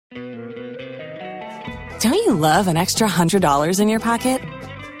Don't you love an extra $100 in your pocket?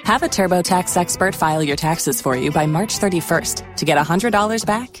 Have a TurboTax expert file your taxes for you by March 31st to get $100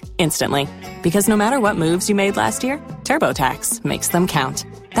 back instantly. Because no matter what moves you made last year, TurboTax makes them count.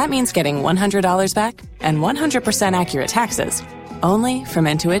 That means getting $100 back and 100% accurate taxes only from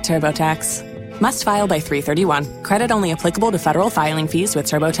Intuit TurboTax. Must file by 3/31. Credit only applicable to federal filing fees with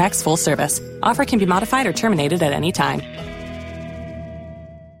TurboTax full service. Offer can be modified or terminated at any time.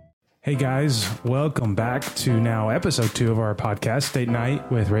 Hey guys, welcome back to now episode 2 of our podcast, Date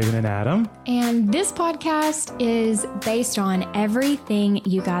Night with Raven and Adam. And this podcast is based on everything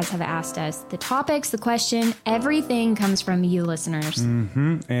you guys have asked us. The topics, the question, everything comes from you listeners.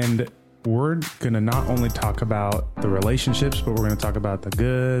 And we're going to not only talk about the relationships, but we're going to talk about the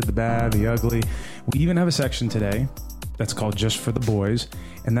good, the bad, the ugly. We even have a section today that's called Just for the Boys.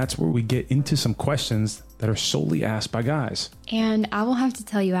 And that's where we get into some questions that are solely asked by guys. And I will have to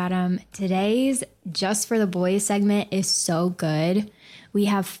tell you, Adam, today's Just for the Boys segment is so good. We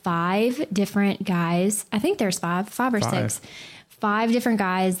have 5 different guys. I think there's 5 or 6. 5 different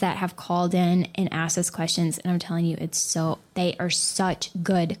guys that have called in and asked us questions. And I'm telling you, they are such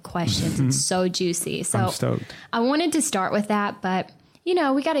good questions. It's so juicy. So I'm stoked. I wanted to start with that, but you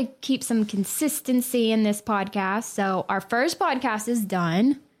know, we got to keep some consistency in this podcast. So our first podcast is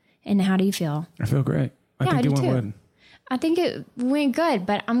done. And how do you feel? I feel great. I think it went good. I think it went good,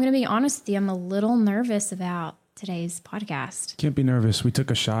 but I'm going to be honest with you. I'm a little nervous about today's podcast. Can't be nervous. We took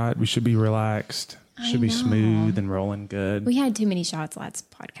a shot. We should be relaxed. Should be smooth and rolling good. We had too many shots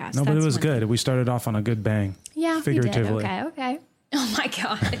last podcast. No, but it was good. We started off on a good bang. Yeah, figuratively. We did. Okay. Oh my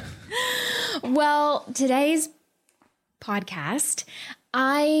God. Well, today's podcast,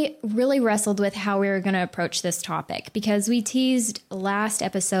 I really wrestled with how we were going to approach this topic because we teased last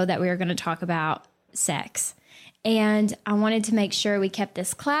episode that we were going to talk about sex. And I wanted to make sure we kept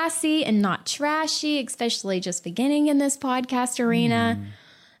this classy and not trashy, especially just beginning in this podcast arena.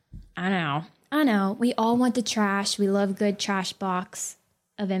 I know. We all want the trash. We love good trash box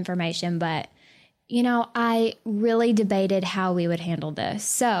of information. But, you know, I really debated how we would handle this.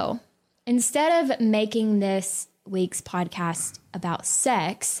 So instead of making this week's podcast about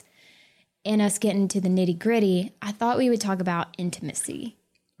sex and us getting to the nitty gritty, I thought we would talk about intimacy.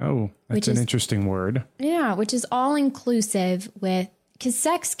 Oh, that's an interesting word. Yeah, which is all inclusive because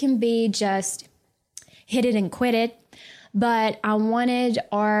sex can be just hit it and quit it. But I wanted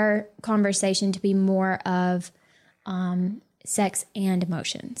our conversation to be more of sex and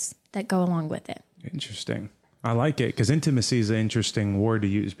emotions that go along with it. Interesting. I like it because intimacy is an interesting word to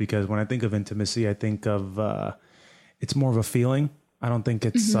use because when I think of intimacy, I think of it's more of a feeling. I don't think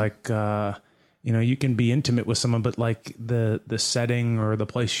it's like, you can be intimate with someone, but like the setting or the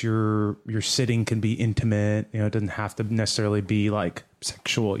place you're sitting can be intimate. You know, it doesn't have to necessarily be like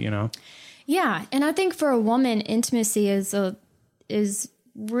sexual, you know? Yeah. And I think for a woman, intimacy is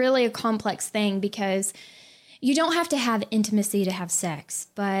really a complex thing because you don't have to have intimacy to have sex,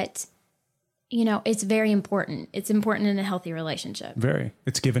 but you know, it's very important. It's important in a healthy relationship. Very.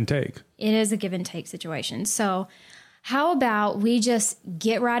 It's give and take. It is a give and take situation. So how about we just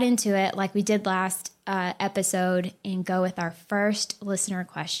get right into it like we did last episode and go with our first listener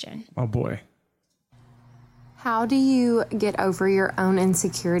question. Oh, boy. How do you get over your own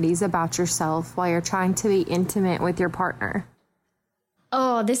insecurities about yourself while you're trying to be intimate with your partner?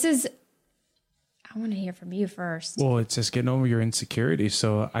 Oh, I want to hear from you first. Well, it's just getting over your insecurity.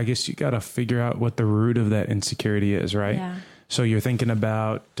 So I guess you got to figure out what the root of that insecurity is, right? Yeah. So you're thinking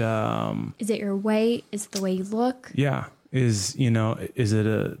about... is it your weight? Is it the way you look? Yeah. Is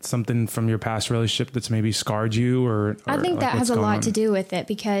it something from your past relationship that's maybe scarred you? Or I think like that has a lot on? to do with it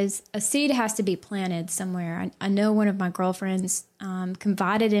because a seed has to be planted somewhere. I know one of my girlfriends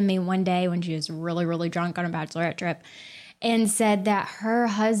confided in me one day when she was really, really drunk on a bachelorette trip and said that her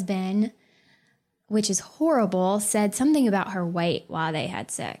husband, which is horrible, said something about her weight while they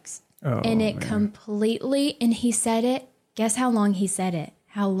had sex. Oh, and it man. completely, and he said it. Guess how long he said it?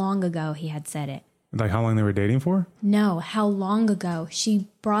 How long ago he had said it? Like how long they were dating for? No, how long ago. She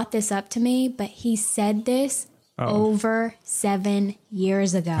brought this up to me, but he said this over 7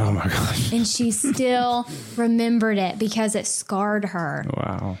 years ago. Oh my gosh. And she still remembered it because it scarred her.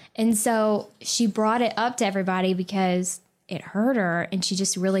 Wow. And so she brought it up to everybody because it hurt her and she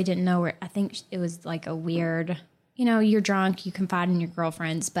just really didn't know where. I think it was like a weird, you're drunk, you confide in your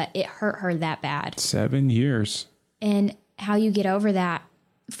girlfriends, but it hurt her that bad. 7 years. And how you get over that.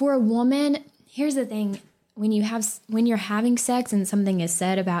 For a woman, here's the thing. When you're having sex and something is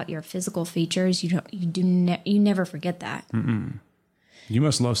said about your physical features, you never forget that. Mm-mm. You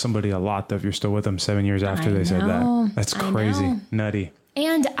must love somebody a lot though if you're still with them 7 years after they said that. That's crazy. Nutty.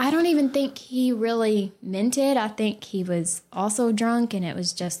 And I don't even think he really meant it. I think he was also drunk and it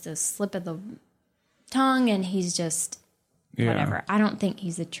was just a slip of the tongue and he's just whatever. I don't think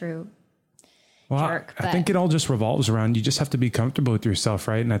he's a true jerk. I think it all just revolves around, you just have to be comfortable with yourself,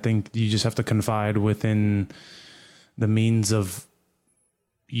 right? And I think you just have to confide within the means of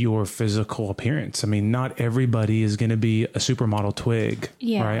your physical appearance. I mean, not everybody is going to be a supermodel twig,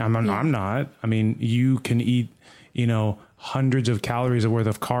 right? I'm not. I mean, you can eat, hundreds of calories worth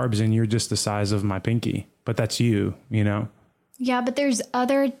of carbs and you're just the size of my pinky, but that's you. Yeah, but there's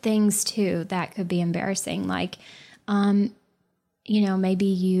other things too that could be embarrassing. Like, maybe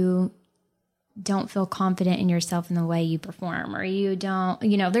you don't feel confident in yourself in the way you perform, or you don't,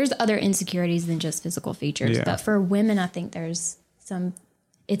 there's other insecurities than just physical features. Yeah. But for women, I think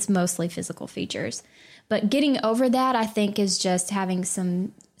it's mostly physical features. But getting over that, I think, is just having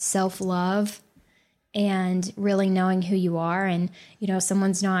some self-love and really knowing who you are. And,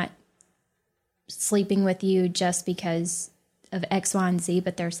 someone's not sleeping with you just because of X, Y, and Z,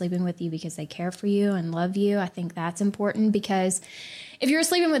 but they're sleeping with you because they care for you and love you. I think that's important, because if you're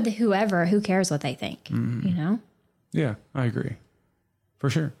sleeping with whoever, who cares what they think, Yeah, I agree. For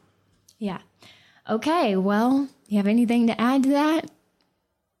sure. Yeah. Okay. Well, you have anything to add to that?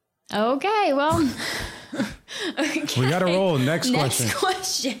 Okay. Well, we got to roll. Next question.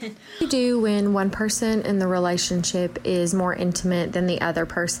 What do you do when one person in the relationship is more intimate than the other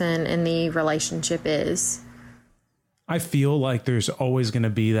person in the relationship is? I feel like there's always going to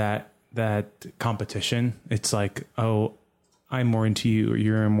be that competition. It's like, oh, I'm more into you, or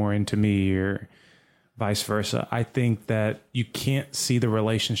you're more into me, or vice versa. I think that you can't see the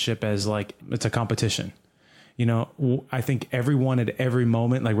relationship as like it's a competition. I think everyone at every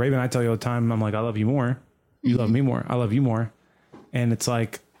moment, like Raven, I tell you all the time, I'm like, I love you more. You love me more. I love you more. And it's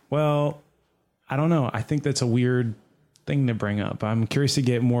like, well, I don't know. I think that's a weird thing to bring up. I'm curious to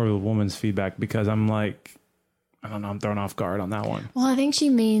get more of a woman's feedback, because I'm like, I don't know, I'm thrown off guard on that one. Well, I think she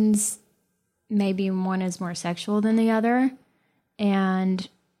means maybe one is more sexual than the other, and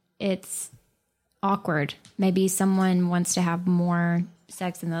it's awkward. Maybe someone wants to have more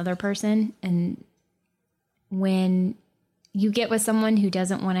sex than the other person, and when you get with someone who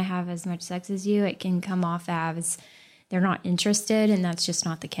doesn't want to have as much sex as you, it can come off as they're not interested, and that's just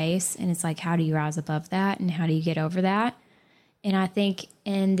not the case. And it's like, how do you rise above that, and how do you get over that? And I think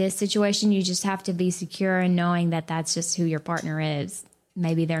in this situation, you just have to be secure in knowing that that's just who your partner is.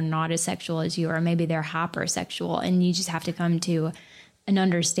 Maybe they're not as sexual as you, or maybe they're hypersexual, and you just have to come to an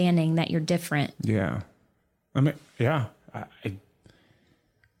understanding that you're different. Yeah. I mean, yeah.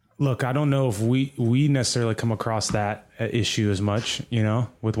 Look, I don't know if we necessarily come across that issue as much,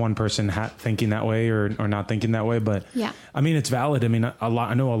 with one person thinking that way or not thinking that way. But yeah, I mean, it's valid. I mean,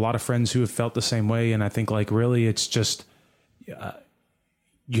 I know a lot of friends who have felt the same way. And I think like really it's just,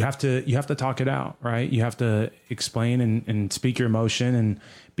 you have to talk it out, right? You have to explain and speak your emotion and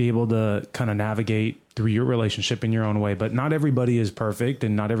be able to kind of navigate through your relationship in your own way. But not everybody is perfect,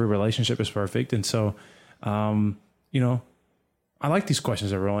 and not every relationship is perfect. And so, I like these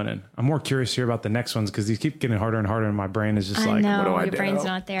questions that are rolling in. I'm more curious here about the next ones, because these keep getting harder and harder, and my brain is just what do I do? Your brain's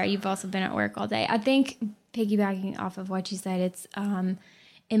not there. You've also been at work all day. I think, piggybacking off of what you said, it's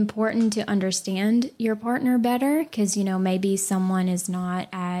important to understand your partner better, because maybe someone is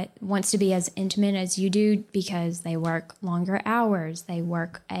wants to be as intimate as you do because they work longer hours, they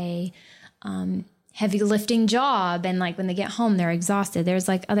work a heavy lifting job, and like when they get home they're exhausted. There's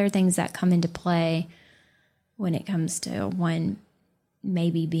like other things that come into play when it comes to one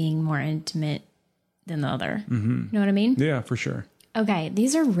maybe being more intimate than the other. Mm-hmm. You know what I mean? Yeah, for sure. Okay,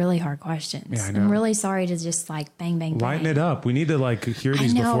 these are really hard questions. Yeah, I know. I'm really sorry to just like bang, bang, bang. Lighten it up. We need to like hear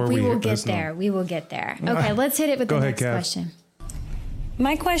these before we will get there. We will get there. Okay, let's hit it with the next question.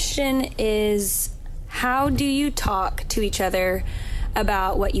 My question is, how do you talk to each other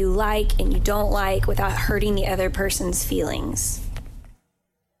about what you like and you don't like without hurting the other person's feelings?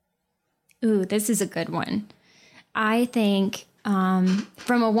 Ooh, this is a good one. I think from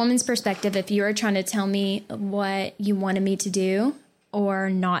a woman's perspective, if you were trying to tell me what you wanted me to do or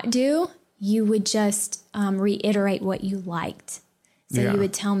not do, you would just reiterate what you liked. So you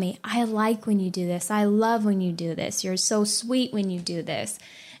would tell me, I like when you do this. I love when you do this. You're so sweet when you do this.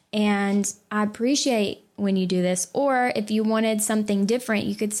 And I appreciate when you do this. Or if you wanted something different,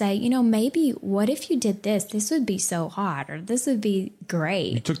 you could say, maybe what if you did this? This would be so hot, or this would be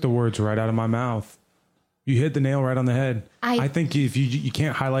great. You took the words right out of my mouth. You hit the nail right on the head. I think if you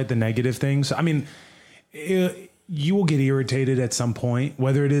can't highlight the negative things, I mean, you will get irritated at some point,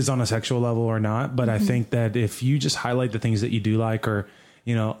 whether it is on a sexual level or not. But I think that if you just highlight the things that you do like, or,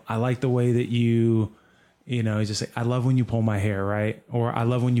 I like the way that you you know, he's just like, I love when you pull my hair, right? Or I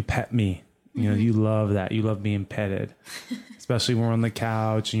love when you pet me. You know, you love that. You love being petted, especially when we're on the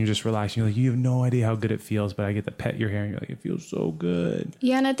couch and you're just relaxing. You're like, you have no idea how good it feels, but I get to pet your hair and you're like, it feels so good.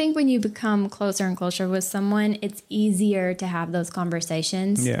 Yeah. And I think when you become closer and closer with someone, it's easier to have those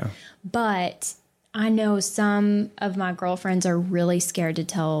conversations. Yeah. But I know some of my girlfriends are really scared to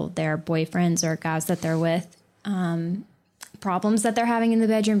tell their boyfriends or guys that they're with problems that they're having in the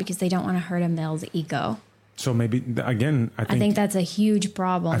bedroom because they don't want to hurt a male's ego. So maybe, again, I think that's a huge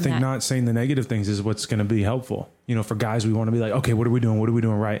problem. I think not saying the negative things is what's going to be helpful. You know, for guys, we want to be like, okay, what are we doing? What are we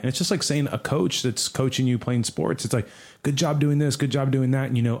doing right? And it's just like saying a coach that's coaching you playing sports. It's like, good job doing this, good job doing that.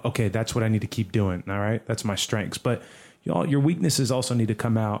 And you know, okay, that's what I need to keep doing. All right. That's my strengths. But your weaknesses also need to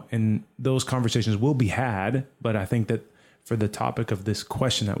come out, and those conversations will be had. But I think that for the topic of this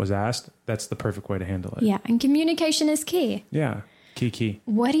question that was asked, that's the perfect way to handle it. Yeah. And communication is key. Yeah. Key.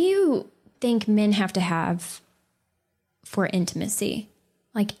 What do you think men have to have for intimacy?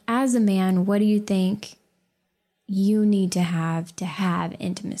 Like, as a man, what do you think you need to have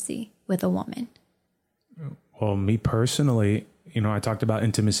intimacy with a woman? Well, me personally, you know, I talked about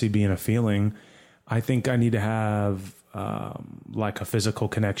intimacy being a feeling. I think I need to have like a physical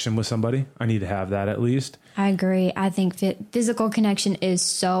connection with somebody. I need to have that at least. I agree. I think physical connection is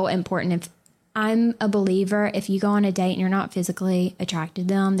so important. If I'm a believer, if you go on a date and you're not physically attracted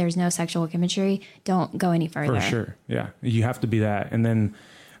to them, there's no sexual chemistry, don't go any further. For sure. Yeah. You have to be that. And then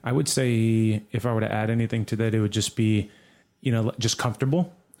I would say, if I were to add anything to that, it would just be, you know, just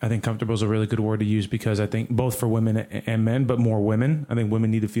comfortable. I think comfortable is a really good word to use, because I think both for women and men, but more women, I think women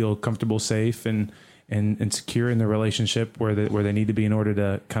need to feel comfortable, safe, and secure in the relationship where they need to be in order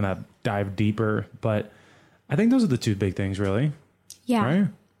to kind of dive deeper. But I think those are the two big things, really. Yeah. Right?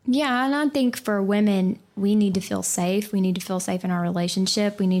 Yeah, and I think for women, we need to feel safe. We need to feel safe in our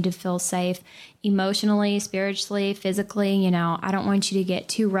relationship. We need to feel safe emotionally, spiritually, physically. You know, I don't want you to get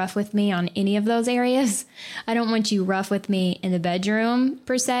too rough with me on any of those areas. I don't want you rough with me in the bedroom,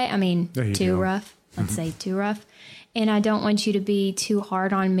 per se. I mean, too rough. Let's say too rough. And I don't want you to be too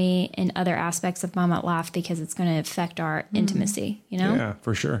hard on me in other aspects of my life, because it's going to affect our intimacy, you know? Yeah,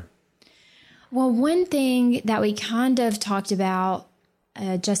 for sure. Well, one thing that we kind of talked about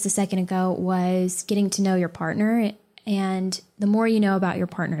just a second ago was getting to know your partner, and the more you know about your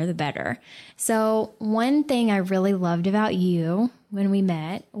partner, the better. So one thing I really loved about you when we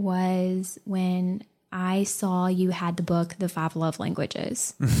met was when I saw you had the book, The 5 Love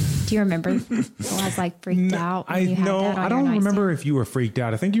Languages. Do you remember? I was like freaked out. When you had that on I don't remember if you were freaked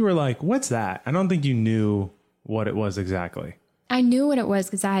out. I think you were like, what's that? I don't think you knew what it was exactly. I knew what it was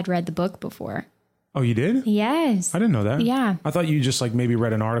because I had read the book before. Oh, you did? Yes. I didn't know that. Yeah. I thought you just like maybe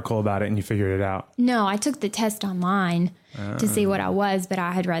read an article about it and you figured it out. No, I took the test online to see what I was, but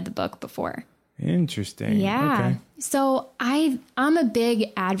I had read the book before. Interesting. Yeah. Okay. So I'm a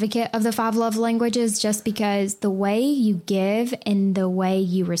big advocate of the 5 love languages, just because the way you give and the way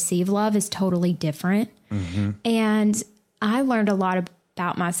you receive love is totally different. Mm-hmm. And I learned a lot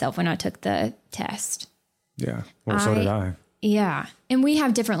about myself when I took the test. Yeah. Well, so did I. Yeah. And we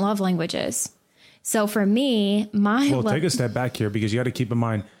have different love languages. So for me, take a step back here, because you got to keep in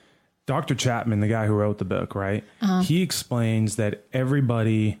mind, Dr. Chapman, the guy who wrote the book, right? He explains that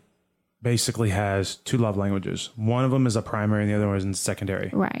everybody basically has 2 love languages. One of them is a primary and the other one is secondary.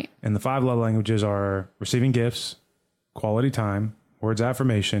 Right. And the 5 love languages are receiving gifts, quality time, words of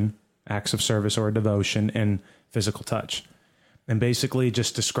affirmation, acts of service or devotion, and physical touch. And basically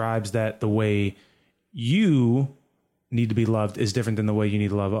just describes that the way you need to be loved is different than the way you need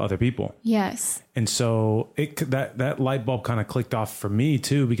to love other people. Yes. And so that light bulb kind of clicked off for me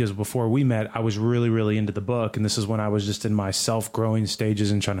too, because before we met, I was really, really into the book. And this is when I was just in my self-growing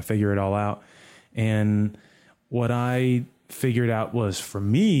stages and trying to figure it all out. And what I figured out was, for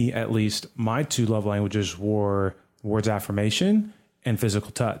me, at least, my 2 love languages were words of affirmation and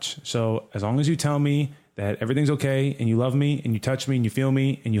physical touch. So as long as you tell me that everything's okay and you love me and you touch me and you feel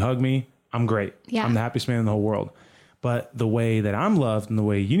me and you hug me, I'm great. Yeah. I'm the happiest man in the whole world. But the way that I'm loved and the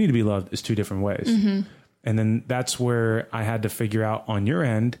way you need to be loved is 2 different ways. Mm-hmm. And then that's where I had to figure out on your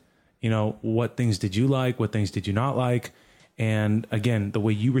end, you know, what things did you like? What things did you not like? And again, the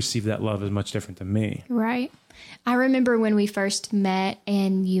way you receive that love is much different than me. Right. I remember when we first met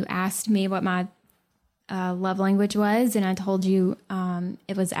and you asked me what my love language was. And I told you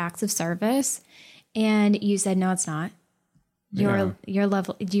it was acts of service. And you said, no, it's not. Your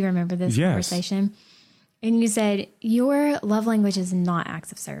love. Do you remember this conversation? And you said, your love language is not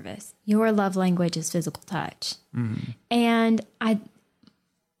acts of service. Your love language is physical touch. Mm-hmm. And I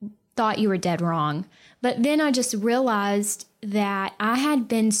thought you were dead wrong. But then I just realized that I had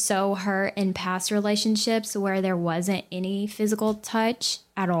been so hurt in past relationships where there wasn't any physical touch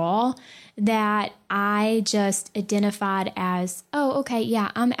at all that I just identified as, oh, okay,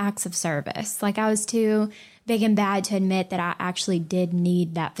 yeah, I'm acts of service. Like I was too big and bad to admit that I actually did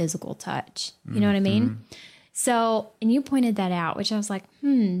need that physical touch. You know what I mean? So, and you pointed that out, which I was like,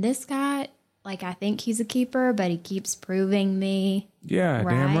 this guy, like I think he's a keeper, but he keeps proving me. Yeah,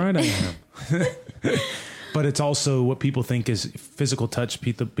 damn right I am. But it's also what people think is physical touch.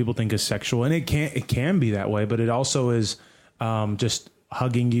 People think is sexual, and it can be that way. But it also is just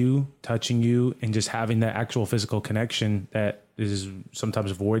hugging you, touching you, and just having that actual physical connection that is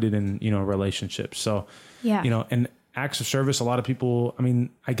sometimes avoided in relationships. So Yeah. And acts of service. A lot of people. I mean,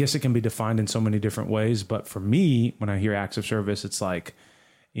 I guess it can be defined in so many different ways. But for me, when I hear acts of service, it's like,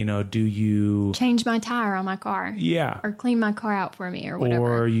 do you change my tire on my car? Yeah. Or clean my car out for me or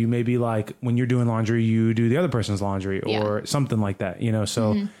whatever. Or you maybe like when you're doing laundry, you do the other person's laundry or something like that,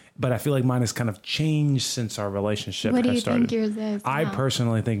 so, but I feel like mine has kind of changed since our relationship What do has you started. think yours is I now?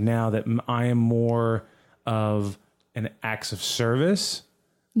 personally think now that I am more of an acts of service.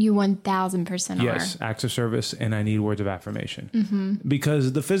 You 1,000% are. Yes, acts of service, and I need words of affirmation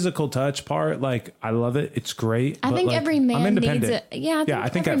because the physical touch part, like I love it, it's great. I but, think like, every I'm man needs independent. I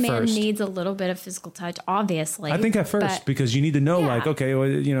think at every man first. needs a little bit of physical touch, obviously. I think at first, but because you need to know, Yeah. like, okay,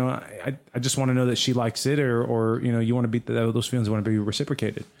 well, I just want to know that she likes it, or you want to be those feelings want to be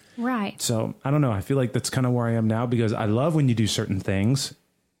reciprocated. Right. So I don't know. I feel like that's kind of where I am now because I love when you do certain things.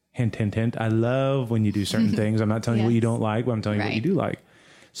 Hint, hint, hint. I love when you do certain things. I'm not telling you what you don't like, but I'm telling you what you Right. do like.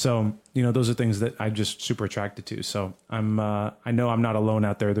 So, those are things that I'm just super attracted to. So I know I'm not alone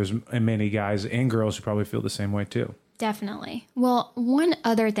out there. There's many guys and girls who probably feel the same way too. Definitely. Well, one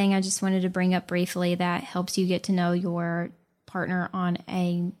other thing I just wanted to bring up briefly that helps you get to know your partner on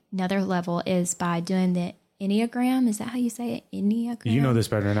another level is by doing the Enneagram. Is that how you say it? Enneagram? You know this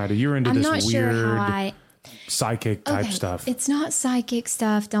better than I do. You're into I'm this not weird sure how psychic type stuff. It's not psychic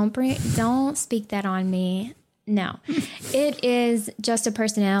stuff. Don't speak that on me. No, it is just a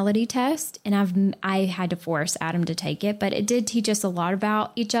personality test, and I had to force Adam to take it, but it did teach us a lot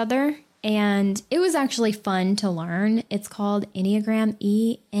about each other, and it was actually fun to learn. It's called Enneagram,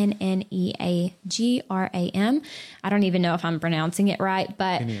 ENNEAGRAM. I don't even know if I'm pronouncing it right,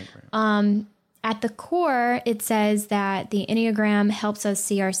 but at the core, it says that the Enneagram helps us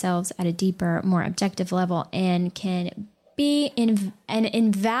see ourselves at a deeper, more objective level and can be an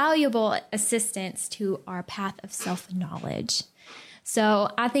invaluable assistance to our path of self-knowledge.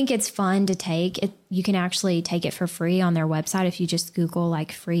 So I think it's fun to take it. You can actually take it for free on their website. If you just Google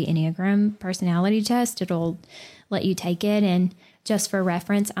like free Enneagram personality test, it'll let you take it. And just for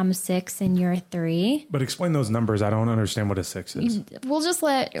reference, I'm a 6 and you're a 3. But explain those numbers. I don't understand what a 6 is. We'll just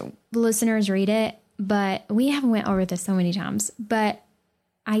let listeners read it, but we haven't went over this so many times, but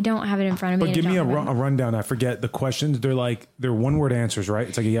I don't have it in front of me. But give me a rundown. I forget the questions. They're one word answers, right?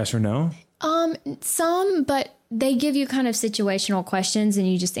 It's like a yes or no. Some, but they give you kind of situational questions and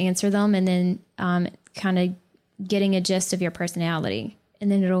you just answer them and then kind of getting a gist of your personality,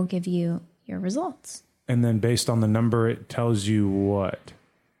 and then it'll give you your results. And then based on the number, it tells you what?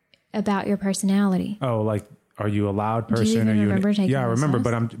 About your personality. Oh, like, are you a loud person? Do you even remember taking Yeah, I this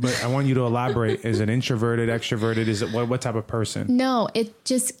remember, test? but I want you to elaborate. Is it introverted, extroverted? Is it what type of person? No, it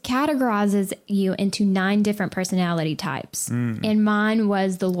just categorizes you into 9 different personality types. And mine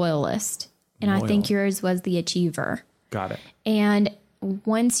was the loyalist. And I think yours was the achiever. Got it. And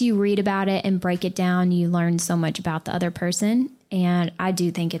once you read about it and break it down, you learn so much about the other person. And I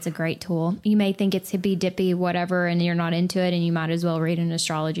do think it's a great tool. You may think it's hippy dippy, whatever, and you're not into it, and you might as well read an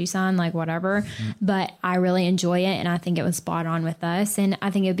astrology sign, like whatever. But I really enjoy it, and I think it was spot on with us. And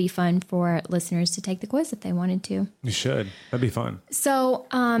I think it'd be fun for listeners to take the quiz if they wanted to. You should. That'd be fun. So,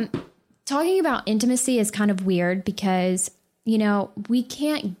 talking about intimacy is kind of weird because, we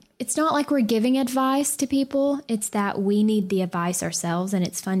can't, it's not like we're giving advice to people. It's that we need the advice ourselves, and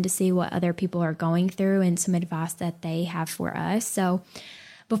it's fun to see what other people are going through and some advice that they have for us. So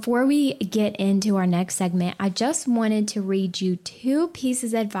before we get into our next segment, I just wanted to read you 2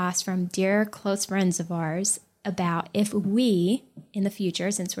 pieces of advice from dear close friends of ours about if we, in the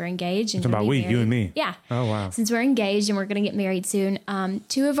future, since we're engaged. And It's about we, married, you and me. Yeah. Oh, wow. Since we're engaged and we're going to get married soon,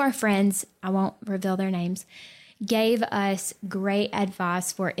 2 of our friends, I won't reveal their names, gave us great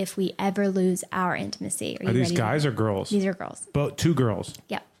advice for if we ever lose our intimacy. Are these guys or girls? These are girls. Both 2 girls.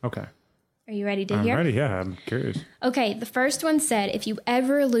 Yep. Okay. Are you ready to I'm hear? ready. Yeah, I'm curious. Okay, the first one said, if you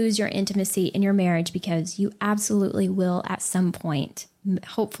ever lose your intimacy in your marriage, because you absolutely will at some point,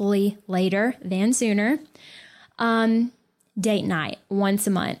 hopefully later than sooner, Date night once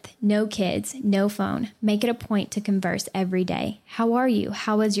a month. No kids, no phone. Make it a point to converse every day. How are you?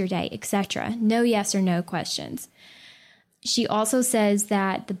 How was your day? Etc. No yes or no questions. She also says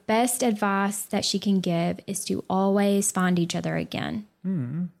that the best advice that she can give is to always find each other again.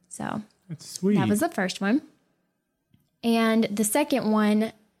 So That's sweet. that was the first one. And the second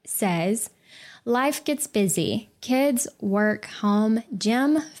one says, life gets busy. Kids, work, home,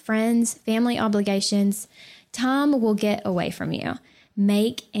 gym, friends, family obligations. Time will get away from you.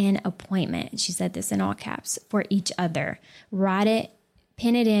 Make an appointment. She said this in all caps, for each other. Write it,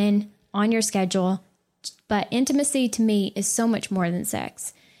 pin it in on your schedule. But intimacy to me is so much more than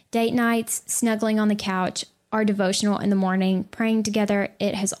sex. Date nights, snuggling on the couch, our devotional in the morning, praying together.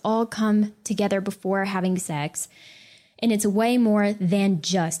 It has all come together before having sex. And it's way more than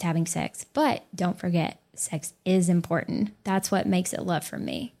just having sex. But don't forget, sex is important. That's what makes it love for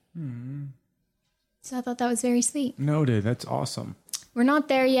me. So I thought that was very sweet. Noted. That's awesome. We're not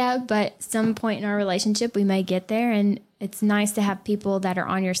there yet, but some point in our relationship, we may get there. And it's nice to have people that are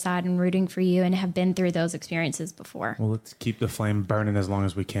on your side and rooting for you and have been through those experiences before. Well, let's keep the flame burning as long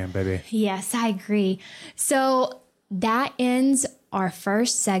as we can, baby. Yes, I agree. So that ends our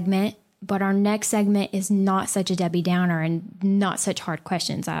first segment, but our next segment is not such a Debbie Downer and not such hard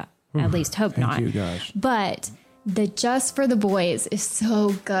questions. I at least hope not. Thank you, gosh. But the Just for the Boys is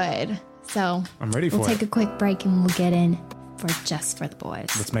so good. So I'm ready for we'll take it. a quick break and we'll get in for Just for the Boys.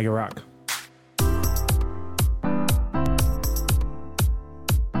 Let's make it rock.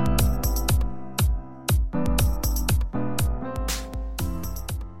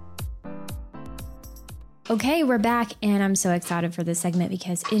 Okay, we're back, and I'm so excited for this segment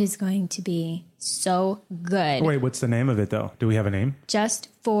because it is going to be so good. Wait, what's the name of it, though? Do we have a name? Just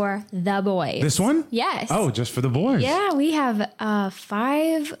for the Boys. This one? Yes. Oh, just for the boys. Yeah, we have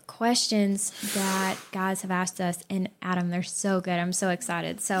 5 questions that guys have asked us, and Adam, they're so good. I'm so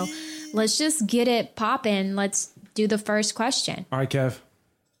excited. So let's just get it popping. Let's do the first question. All right, Kev.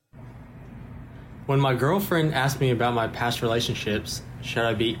 When my girlfriend asks me about my past relationships, should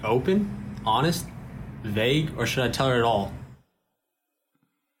I be open, honest, vague, or should I tell her it all?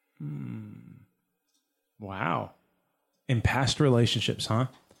 Wow. In past relationships, huh?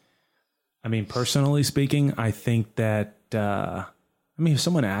 I mean, personally speaking, I think that, if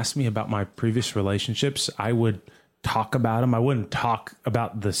someone asked me about my previous relationships, I would talk about them. I wouldn't talk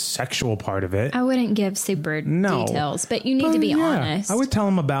about the sexual part of it. I wouldn't give super details, but you need to be honest. I would tell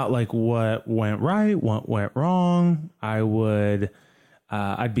them about like what went right, what went wrong. I would,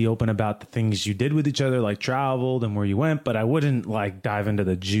 I'd be open about the things you did with each other, like traveled and where you went, but I wouldn't like dive into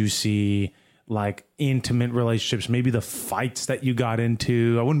the juicy, like intimate relationships, maybe the fights that you got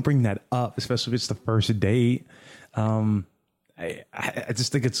into. I wouldn't bring that up, especially if it's the first date. I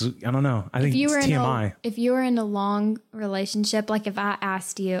just think it's, I don't know. I think it's TMI. If you were in a long relationship, like if I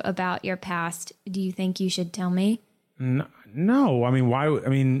asked you about your past, do you think you should tell me? No. I mean, why? I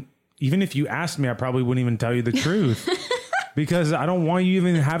mean, even if you asked me, I probably wouldn't even tell you the truth. Because I don't want you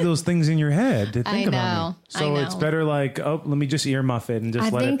even to have those things in your head to think about me. So it's better like, oh, let me just earmuff it and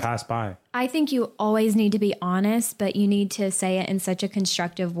just let it pass by. I think you always need to be honest, but you need to say it in such a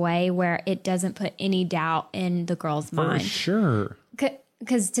constructive way where it doesn't put any doubt in the girl's mind. For sure.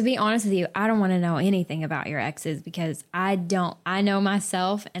 Because to be honest with you, I don't want to know anything about your exes because I know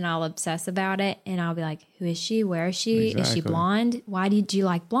myself and I'll obsess about it and I'll be like, who is she? Where is she? Exactly. Is she blonde? Why did you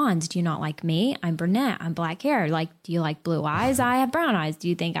like blondes? Do you not like me? I'm brunette. I'm black hair. Like, do you like blue eyes? I have brown eyes. Do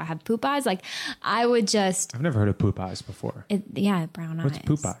you think I have poop eyes? Like, I would just... I've never heard of poop eyes before. Brown eyes. What's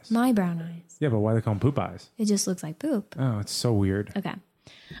poop eyes? My brown eyes. Yeah, but why they call them poop eyes? It just looks like poop. Oh, it's so weird. Okay.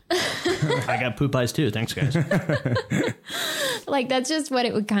 I got poop eyes too. Thanks, guys. Like, that's just what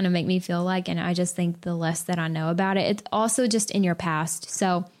it would kind of make me feel like. And I just think the less that I know about it, it's also just in your past.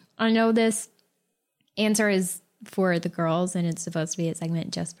 So I know this answer is for the girls and it's supposed to be a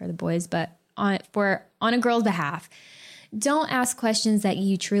segment just for the boys, but on a girl's behalf, don't ask questions that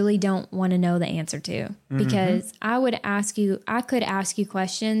you truly don't want to know the answer to, because I could ask you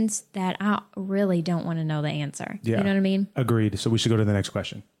questions that I really don't want to know the answer. Yeah. You know what I mean? Agreed. So we should go to the next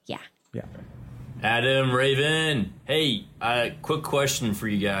question. Yeah. Yeah. Adam, Raven, hey, quick question for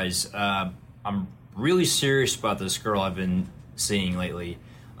you guys. I'm really serious about this girl I've been seeing lately.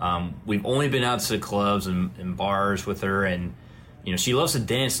 We've only been out to clubs and bars with her, and you know she loves to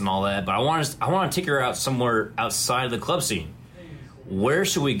dance and all that. But I want to take her out somewhere outside of the club scene. Where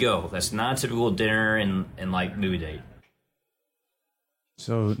should we go? That's not a typical dinner and like movie date.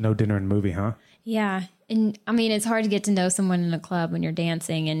 So no dinner and movie, huh? Yeah. And I mean, it's hard to get to know someone in a club when you're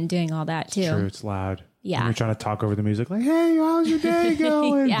dancing and doing all that too. True, it's loud. Yeah. And you're trying to talk over the music like, hey, how's your day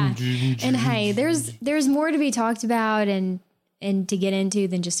going? Yeah. And hey, there's more to be talked about and to get into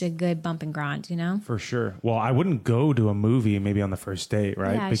than just a good bump and grind, you know? For sure. Well, I wouldn't go to a movie maybe on the first date,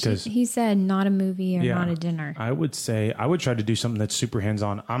 right? Yeah, because he said not a movie or not a dinner. I would say I would try to do something that's super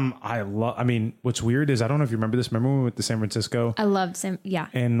hands-on. I mean, what's weird is I don't know if you remember this. Remember when we went to San Francisco? I loved yeah.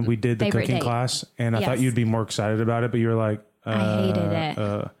 And we did the Favorite cooking date. class, and I thought you'd be more excited about it, but you were like, I hated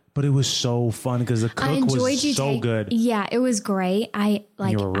it. But it was so fun because the cook was so good. Yeah, it was great. I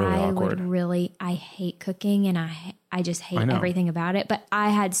You were really awkward. I hate cooking and I just hate everything about it. But I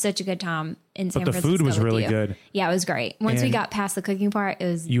had such a good time in San Francisco. But the food was with really you. good. Yeah, it was great. Once we And got past the cooking part, it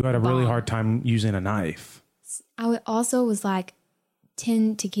was You had a really bomb. hard time using a knife. Also was like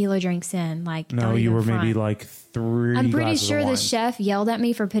 10 tequila drinks in. Like No, don't you even were maybe front. like 3 I'm pretty glasses of sure the wine. chef yelled at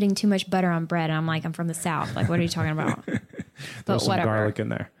me for putting too much butter on bread. And I'm like, I'm from the South. Like, what are you talking about? Throw But some whatever. garlic in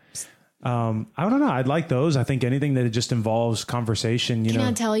there. I don't know. I'd like those. I think anything that just involves conversation, you Can know.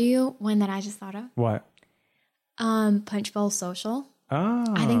 I tell you one that I just thought of? What? Punch Bowl Social. Oh.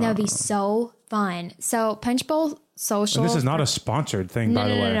 I think that would be so fun. So Punch Bowl Social. And this is not a sponsored thing, by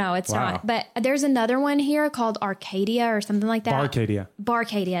the way. No, it's Wow. not. But there's another one here called Arcadia or something like that.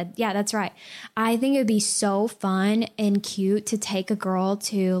 Barcadia. Yeah, that's right. I think it would be so fun and cute to take a girl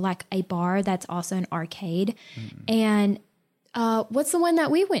to like a bar that's also an arcade. And what's the one that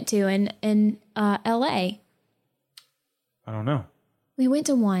we went to in LA? I don't know. We went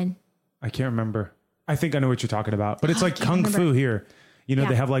to one. I can't remember. I think I know what you're talking about. But it's like Kung Fu here. You know, Yeah.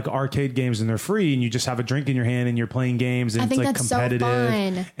 they have like arcade games and they're free and you just have a drink in your hand and you're playing games and I it's think like that's so competitive.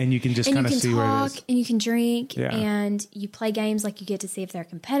 fun. And you can just And you kind of can see where it talk is. and you can drink Yeah. and you play games like you get to see if they're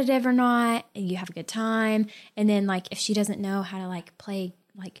competitive or not and you have a good time. And then like if she doesn't know how to like play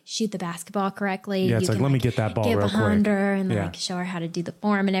like shoot the basketball correctly, Yeah, it's you like, can, let me get that ball get real behind quick. her and Yeah. like show her how to do the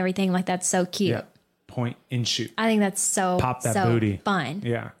form and everything. Like that's so cute. Yeah. Point and shoot. I think that's so Pop that so booty. fun.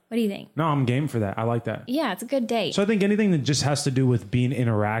 Yeah. What do you think? No, I'm game for that. I like that. Yeah, it's a good date. So I think anything that just has to do with being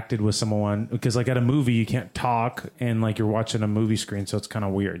interacted with someone, because like at a movie, you can't talk and like you're watching a movie screen. So it's kind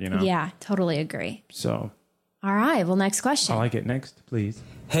of weird, you know? Yeah, totally agree. So All right. Well, next question. I like it. Next, please.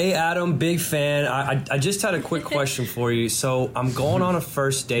 Hey, Adam, big fan. I just had a quick question for you. So I'm going on a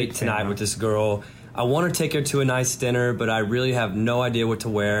first date tonight with this girl. I want to take her to a nice dinner, but I really have no idea what to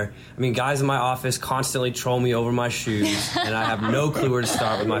wear. I mean, guys in my office constantly troll me over my shoes, and I have no clue where to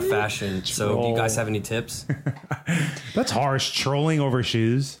start with my fashion. So do you guys have any tips? That's harsh. Trolling over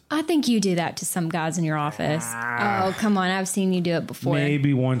shoes. I think you do that to some guys in your office. Oh, come on. I've seen you do it before.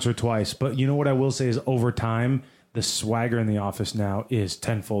 Maybe once or twice. But you know what I will say is over time, the swagger in the office now is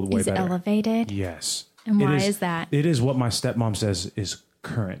tenfold way Is it better. elevated? Yes. And It why is that? It is what my stepmom says is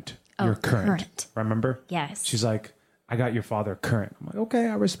current. Oh, You're current. current. Remember? Yes. She's like, I got your father current. I'm like, okay,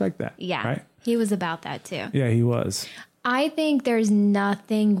 I respect that. Yeah. Right? He was about that too. Yeah, he was. I think there's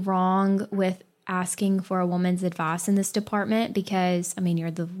nothing wrong with asking for a woman's advice in this department because, I mean,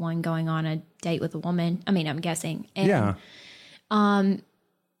 you're the one going on a date with a woman. I mean, I'm guessing. And, Yeah.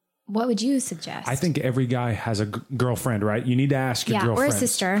 What would you suggest? I think every guy has a girlfriend, right? You need to ask your Yeah, or a girlfriend.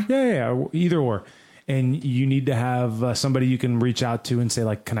 sister. Yeah, either or. And you need to have somebody you can reach out to and say,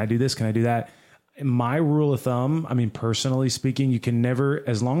 like, can I do this? Can I do that? My rule of thumb, I mean, personally speaking, you can never,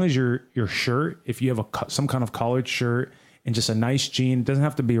 as long as your shirt, if you have some kind of collared shirt and just a nice jean, it doesn't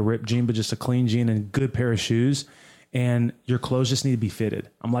have to be a ripped jean, but just a clean jean and a good pair of shoes, and your clothes just need to be fitted.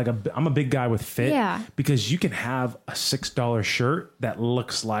 I'm a big guy with fit. Yeah. Because you can have a $6 shirt that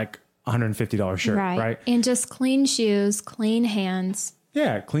looks like $150 shirt, right? And just clean shoes, clean hands.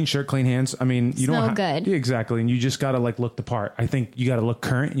 Yeah, clean shirt, clean hands. I mean, you Smell don't good. Yeah, exactly. And you just got to like look the part. I think you got to look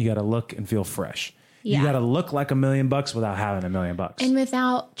current and you got to look and feel fresh. Yeah. You got to look like $1 million without having $1 million. And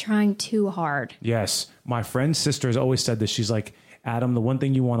without trying too hard. Yes. My friend's sister has always said this. She's like, Adam, the one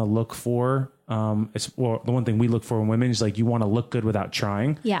thing you want to look for, the one thing we look for in women is like, you want to look good without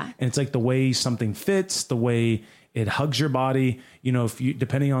trying. Yeah. And it's like the way something fits, the way it hugs your body, you know, if you,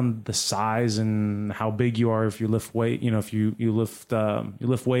 depending on the size and how big you are, if you lift weight, you know, if you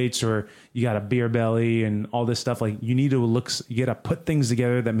lift weights or you got a beer belly and all this stuff, like you need to you got to put things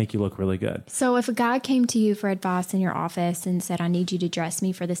together that make you look really good. So if a guy came to you for advice in your office and said, I need you to dress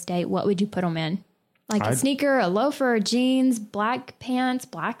me for this date, what would you put him in? Like a sneaker, a loafer, jeans, black pants,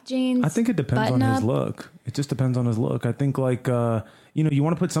 black jeans? I think it depends on his look. It just depends on his look. I think like, you know, you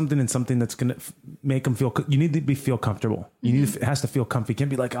want to put something in something that's going to make him feel, you need to feel comfortable. You need it has to feel comfy. You can't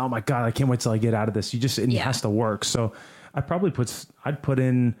be like, oh my God, I can't wait till I get out of this. It has to work. So I'd put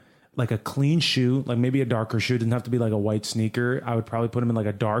in like a clean shoe, like maybe a darker shoe. It doesn't have to be like a white sneaker. I would probably put him in like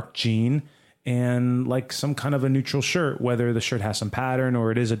a dark jean and like some kind of a neutral shirt, whether the shirt has some pattern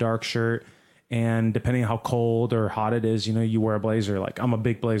or it is a dark shirt. And depending on how cold or hot it is, you know, you wear a blazer. Like I'm a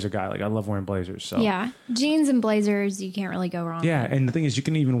big blazer guy. Like I love wearing blazers. So yeah, jeans and blazers, you can't really go wrong. Yeah, with. and the thing is, you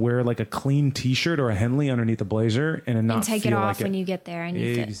can even wear like a clean T-shirt or a Henley underneath a blazer, and not take feel it off like when you get there, and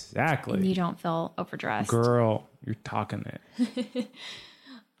you exactly, and you don't feel overdressed. Girl, you're talking it.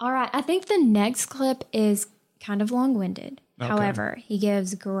 All right, I think the next clip is kind of long-winded. Okay. However, he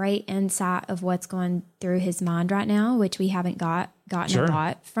gives great insight of what's going through his mind right now, which we haven't gotten Sure. a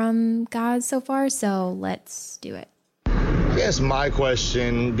lot from guys so far. So let's do it. I guess my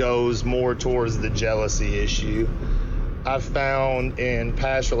question goes more towards the jealousy issue. I've found in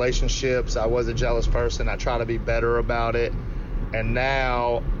past relationships, I was a jealous person. I try to be better about it. And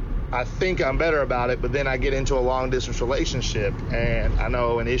now I think I'm better about it, but then I get into a long distance relationship. And I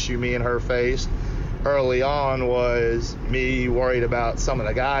know an issue me and her faced early on was me worried about some of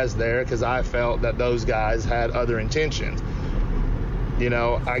the guys there because I felt that those guys had other intentions. You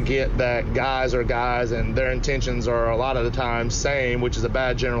know, I get that guys are guys and their intentions are a lot of the time same, which is a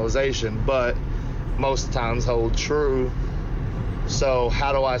bad generalization, but most of the times hold true. So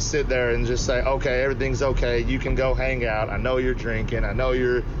how do I sit there and just say, okay, everything's okay, you can go hang out, I know you're drinking, I know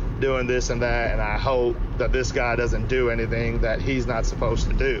you're doing this and that, and I hope that this guy doesn't do anything that he's not supposed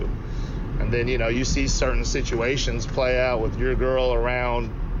to do. And then, you know, you see certain situations play out with your girl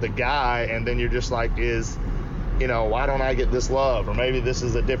around the guy, and then you're just like, you know, why don't I get this love? Or maybe this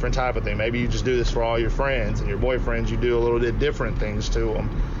is a different type of thing. Maybe you just do this for all your friends, and your boyfriends, you do a little bit different things to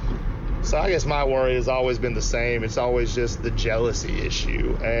them. So I guess my worry has always been the same. It's always just the jealousy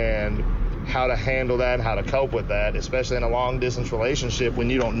issue and how to handle that and how to cope with that, especially in a long distance relationship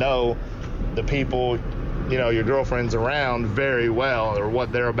when you don't know the people, you know, your girlfriend's around very well, or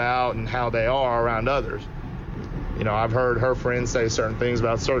what they're about and how they are around others. You know, I've heard her friends say certain things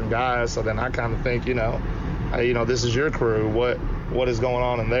about certain guys, so then I kind of think, you know, hey, you know, this is your crew. What is going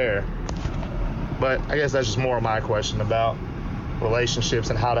on in there? But I guess that's just more of my question about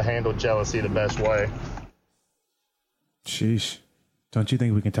relationships and how to handle jealousy the best way. Sheesh. Don't you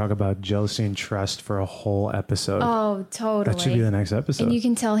think we can talk about jealousy and trust for a whole episode? Oh, totally. That should be the next episode. And you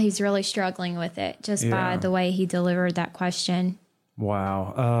can tell he's really struggling with it just by the way he delivered that question.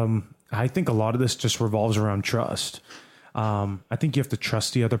 Wow. I think a lot of this just revolves around trust. I think you have to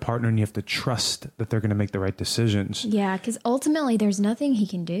trust the other partner, and you have to trust that they're going to make the right decisions. Yeah, because ultimately there's nothing he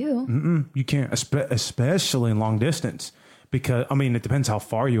can do. You can't, especially in long distance, because, I mean, it depends how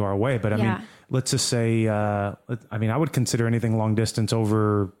far you are away. But I mean, let's just say, I would consider anything long distance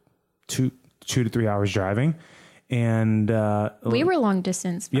over 2 to 3 hours driving. And we were long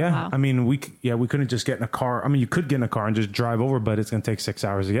distance for a while. I mean, we couldn't just get in a car. I mean, you could get in a car and just drive over, but it's going to take 6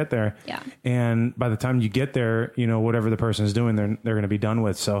 hours to get there. Yeah. And by the time you get there, you know, whatever the person is doing, they're going to be done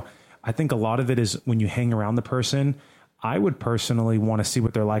with. So I think a lot of it is when you hang around the person. I would personally want to see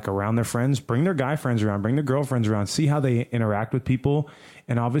what they're like around their friends, bring their guy friends around, bring their girlfriends around, see how they interact with people.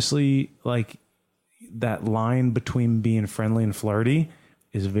 And obviously, like, that line between being friendly and flirty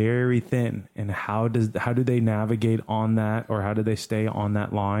is very thin. And how do they navigate on that, or how do they stay on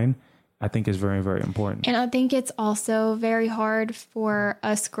that line, I think is very, very important. And I think it's also very hard for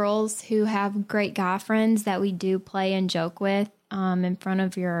us girls who have great guy friends that we do play and joke with in front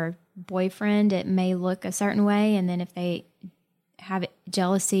of your boyfriend. It may look a certain way, and then if they have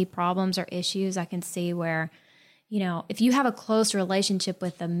jealousy problems or issues, I can see where, you know, if you have a close relationship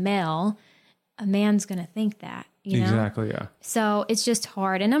with a male, a man's going to think that, you know? Exactly, yeah. So it's just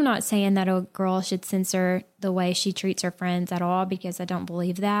hard. And I'm not saying that a girl should censor the way she treats her friends at all, because I don't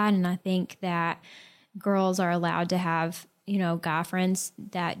believe that. And I think that girls are allowed to have, you know, guy friends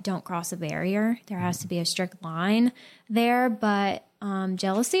that don't cross a barrier. There has to be a strict line there. But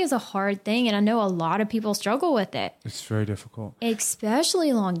jealousy is a hard thing. And I know a lot of people struggle with it. It's very difficult.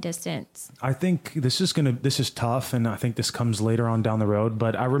 Especially long distance. I think this is tough, and I think this comes later on down the road.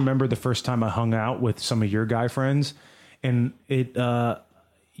 But I remember the first time I hung out with some of your guy friends, and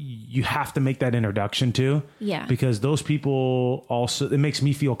you have to make that introduction too. Yeah. Because those people also, it makes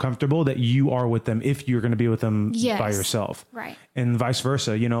me feel comfortable that you are with them if you're going to be with them by yourself. Right. And vice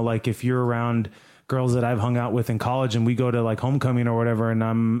versa. You know, like if you're around girls that I've hung out with in college and we go to like homecoming or whatever, and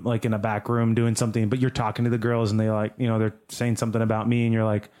I'm like in a back room doing something, but you're talking to the girls and they like, you know, they're saying something about me, and you're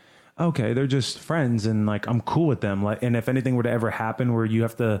like, okay, they're just friends, and like, I'm cool with them. Like, and if anything were to ever happen where you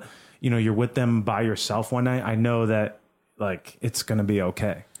have to, you know, you're with them by yourself one night, I know that like it's going to be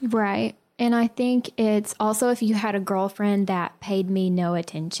okay. Right. And I think it's also if you had a girlfriend that paid me no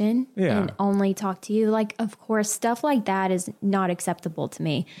attention and only talked to you, like, of course, stuff like that is not acceptable to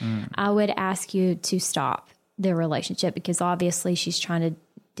me. I would ask you to stop the relationship, because obviously she's trying to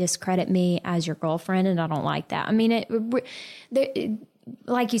discredit me as your girlfriend, and I don't like that. I mean,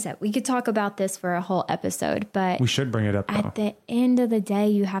 like you said, we could talk about this for a whole episode, but We should bring it up, though. at the end of the day,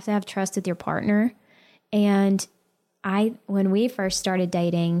 you have to have trust with your partner. And when we first started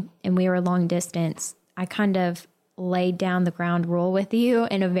dating and we were long distance, I kind of laid down the ground rule with you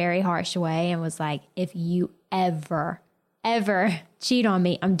in a very harsh way and was like, if you ever cheat on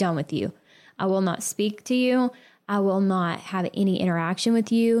me, I'm done with you. I will not speak to you. I will not have any interaction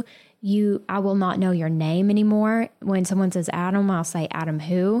with you. I will not know your name anymore. When someone says Adam, I'll say Adam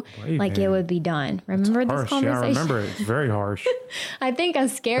who? Wait, like man. It would be done. Remember this Harsh. conversation? Yeah, I remember it. It's very harsh. I think I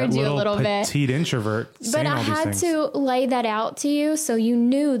scared you a little bit. Petite introvert. But I had to lay that out to you so you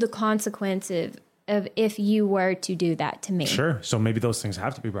knew the consequence of if you were to do that to me. Sure. So maybe those things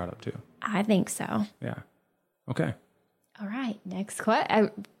have to be brought up too. I think so. Yeah. Okay. All right. Next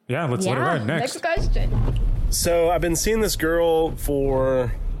question. Yeah, let's let it ride. Next question. So I've been seeing this girl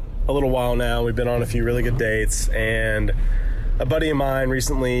for a little while now. We've been on a few really good dates, and a buddy of mine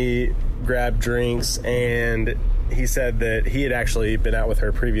recently grabbed drinks, and he said that he had actually been out with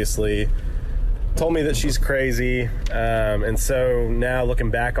her previously, told me that she's crazy, and so now looking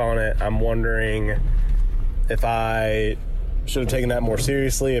back on it, I'm wondering if I should have taken that more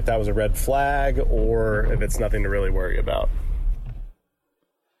seriously, if that was a red flag, or if it's nothing to really worry about.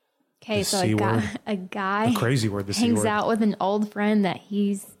 Okay, The so C word. a guy The crazy word, the C hangs word. out with an old friend that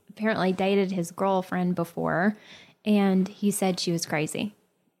he's apparently dated his girlfriend before, and he said she was crazy.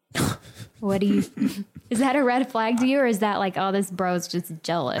 What do you... Is that a red flag to you, or is that like, oh, this bro's just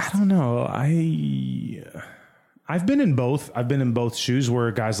jealous? I don't know. I've been in both. I've been in both shoes where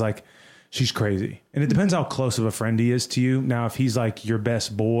a guy's like, she's crazy. And it depends how close of a friend he is to you. Now, if he's like your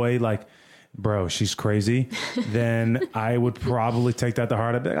best boy, like, bro, she's crazy, then I would probably take that to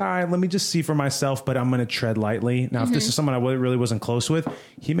heart. I'd be like, all right, let me just see for myself, but I'm going to tread lightly. Now, if this is someone I really wasn't close with,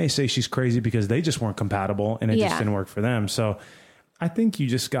 he may say she's crazy because they just weren't compatible and it just didn't work for them. So I think you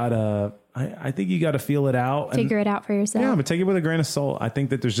just gotta, I think you gotta feel it out. Figure it out for yourself. Yeah, but take it with a grain of salt. I think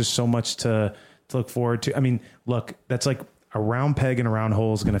that there's just so much to look forward to. I mean, look, that's like a round peg in a round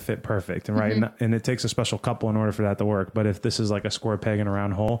hole is going to fit perfect. And right. And it takes a special couple in order for that to work. But if this is like a square peg in a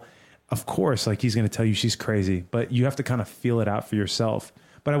round hole, of course, like he's going to tell you she's crazy, but you have to kind of feel it out for yourself.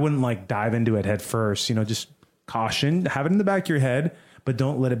 But I wouldn't like dive into it head first, just caution, have it in the back of your head, but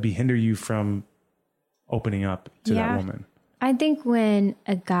don't let it hinder you from opening up to that woman. I think when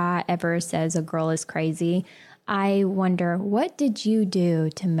a guy ever says a girl is crazy, I wonder, what did you do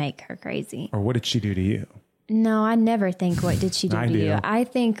to make her crazy? Or what did she do to you? No, I never think, what did she do to you? I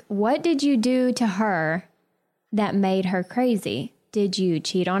think, what did you do to her that made her crazy? Did you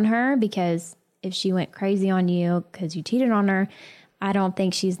cheat on her? Because if she went crazy on you because you cheated on her, I don't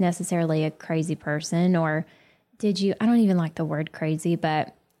think she's necessarily a crazy person. Or did you, I don't even like the word crazy,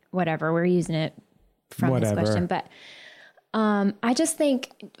 but whatever, we're using it from this question. But I just think,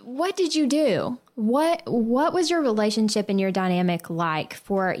 what did you do? What was your relationship and your dynamic like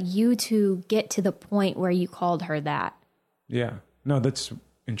for you to get to the point where you called her that? Yeah, no, that's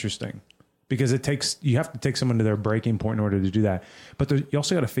interesting because you have to take someone to their breaking point in order to do that. But you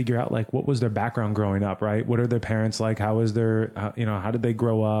also got to figure out like, what was their background growing up, right? What are their parents like? How is their, how did they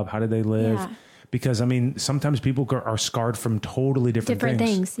grow up? How did they live? Yeah. Because I mean, sometimes people are scarred from totally different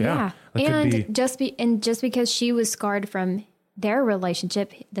things. Yeah. And just because she was scarred from their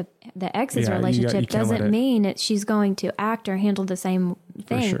relationship, the ex's relationship, doesn't mean that she's going to act or handle the same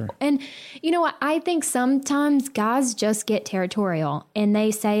thing. Sure. And you know what? I think sometimes guys just get territorial and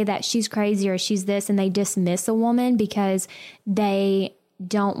they say that she's crazy or she's this, and they dismiss a woman because they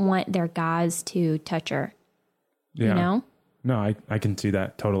don't want their guys to touch her. Yeah. No, I can see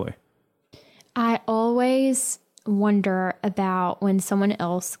that totally. I always wonder about when someone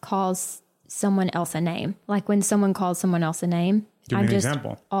else calls someone else a name. Like when someone calls someone else a name. Give me an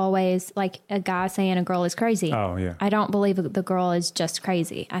example. Always like a guy saying a girl is crazy. Oh, yeah. I don't believe the girl is just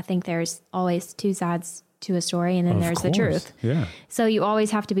crazy. I think there's always two sides to a story, and then there's the truth. Yeah. So you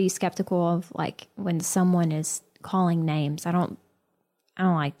always have to be skeptical of like when someone is calling names. I don't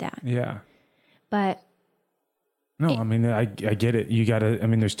like that. Yeah. But no, I mean, I get it. You gotta, I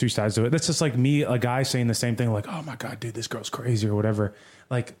mean, there's two sides to it. That's just like me, a guy saying the same thing, like, oh my God, dude, this girl's crazy or whatever.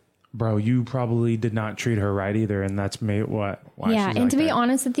 Like, bro, you probably did not treat her right either. And that's why yeah. she's And like to be that.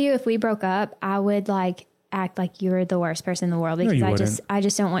 honest with you, if we broke up, I would like act like you're the worst person in the world because I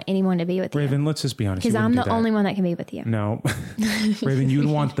just don't want anyone to be with you. Raven, let's just be honest. Because I'm the only one that can be with you. No. Raven, you'd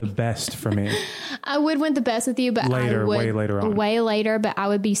want the best for me. I would want the best with you, but way later on. Way later, but I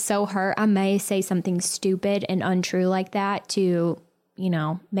would be so hurt. I may say something stupid and untrue like that to,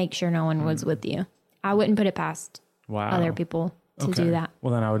 make sure no one was with you. I wouldn't put it past other people to do that.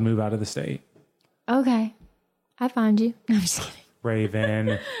 Well, then I would move out of the state. Okay. I find you. I'm just kidding.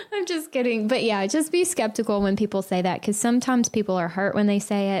 Raven. I'm just kidding. But yeah, just be skeptical when people say that, because sometimes people are hurt when they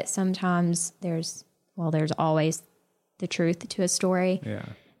say it. Sometimes there's always the truth to a story. Yeah.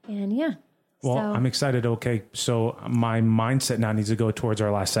 And yeah. Well, so, I'm excited. Okay. So my mindset now needs to go towards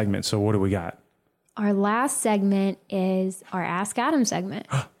our last segment. So what do we got? our last segment is our Ask Adam segment.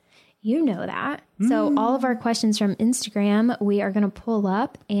 You know that. So all of our questions from Instagram, we are going to pull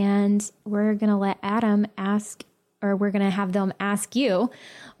up and we're going to let Adam ask, or we're going to have them ask you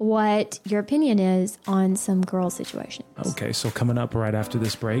what your opinion is on some girl situations. Okay, so coming up right after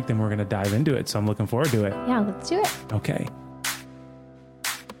this break, then we're going to dive into it. So I'm looking forward to it. Yeah, let's do it. Okay.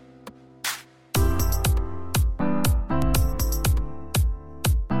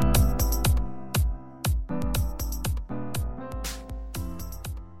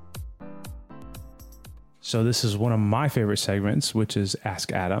 So this is one of my favorite segments, which is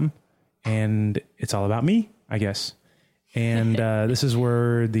Ask Adam. And it's all about me, I guess. And this is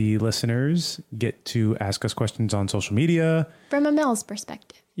where the listeners get to ask us questions on social media. From a male's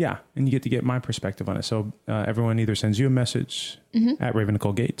perspective. Yeah, and you get to get my perspective on it. So everyone either sends you a message at Raven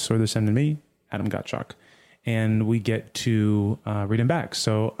Nicole Gates, or they're sending me, Adam Gottschalk. And we get to read them back.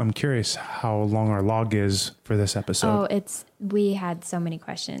 So I'm curious how long our log is for this episode. Oh, we had so many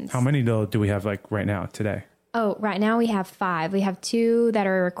questions. How many do we have like right now today? Oh, right now we have 5. We have 2 that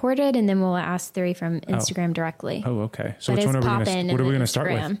are recorded, and then we'll ask 3 from Instagram directly. Oh, okay. So That which is one are we poppin' going to? What are we going to start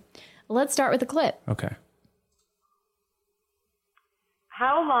Instagram. with? Let's start with a clip. Okay.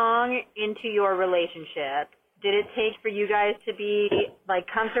 How long into your relationship did it take for you guys to be like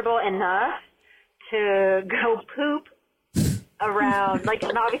comfortable enough to go poop around, like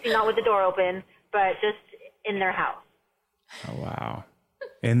obviously not with the door open, but just in their house? Oh, wow.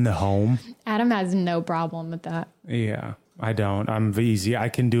 In the home? Adam has no problem with that. Yeah, I don't. I'm easy. I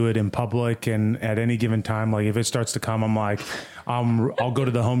can do it in public and at any given time. Like if it starts to come, I'm like, I'll go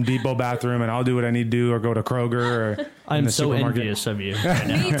to the Home Depot bathroom and I'll do what I need to do, or go to Kroger or I'm the so supermarket. envious of you right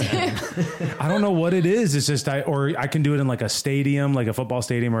now. Me too. I don't know what it is. It's just or I can do it in like a stadium, like a football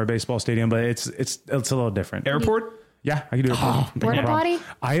stadium or a baseball stadium, but it's a little different. Airport? Yeah, I can do it. Porta potty?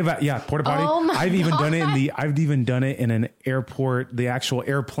 I have porta potty. Oh my I've even done it God. I've even done it in an airport, the actual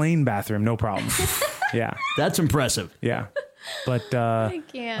airplane bathroom, no problem. Yeah. That's impressive. Yeah. But I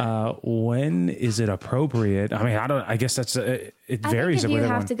can't. when is it appropriate? I mean, I guess that's it varies. I think if you with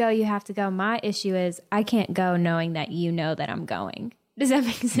have everyone. to go, you have to go. My issue is I can't go knowing that you know that I'm going. Does that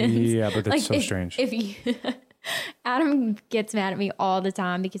make sense? Yeah, but that's so if, strange. If you, Adam gets mad at me all the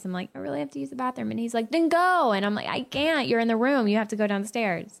time because I'm like, I really have to use the bathroom, and he's like, then go, and I'm like, I can't. You're in the room. You have to go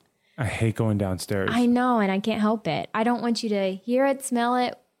downstairs. I hate going downstairs. I know, and I can't help it. I don't want you to hear it, smell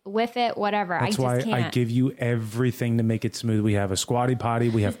it, whiff it, whatever. That's I why just can't. I give you everything to make it smooth. We have a squatty potty.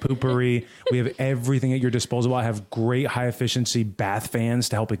 We have poopery. We have everything at your disposal. I have great high efficiency bath fans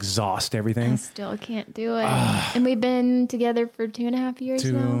to help exhaust everything. I still can't do it. And we've been together for 2.5 years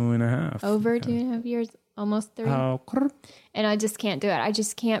now. 2.5. Over 2.5 years, almost 3. And I just can't do it. I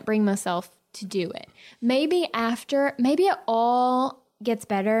just can't bring myself to do it. Maybe it all gets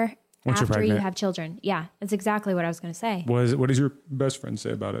better Once you're after you pregnant. have children. Yeah, that's exactly what I was going to say. What does your best friend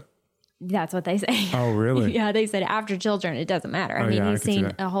say about it? That's what they say. Oh, really? Yeah, they said after children, it doesn't matter. I Oh, mean, yeah, I you've could see seen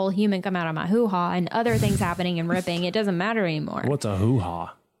that. a whole human come out of my hoo-ha and other things happening and ripping. It doesn't matter anymore. What's a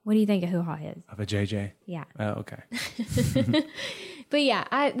hoo-ha? What do you think a hoo-ha is? Of a JJ? Yeah. Oh, okay. But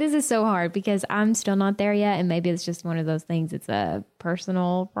yeah, this is so hard because I'm still not there yet. And maybe it's just one of those things. It's a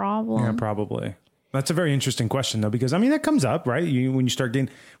personal problem. Yeah, probably. That's a very interesting question, though, because I mean that comes up, right? When you start I don't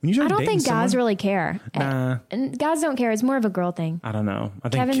dating think guys someone- really care. Nah, And guys don't care. It's more of a girl thing. I don't know. I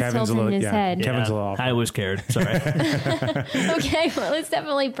think Kevin's Kevin's a tilting little. his Yeah, head. Kevin's a little off. I always cared. Sorry. Okay, well, it's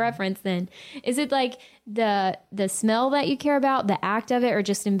definitely preference then. Is it like the smell that you care about, the act of it, or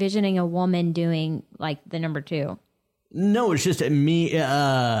just envisioning a woman doing like the number 2? No, it's just me.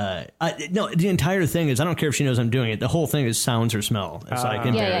 No, the entire thing is I don't care if she knows I'm doing it. The whole thing is sounds or smell. It's like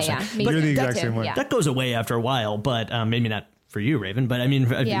embarrassing. Yeah. Me But too. You're the That exact too, same way. yeah. that goes away after a while, but maybe not for you, Raven. But I mean,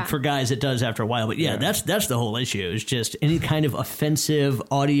 Yeah. for guys, it does after a while. But yeah, that's the whole issue. Is just any kind of offensive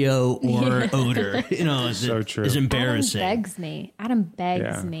audio or odor. You know, So true. is embarrassing. Adam begs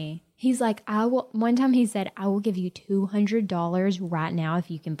Yeah. me. He's like, I will. One time he said, I will give you $200 right now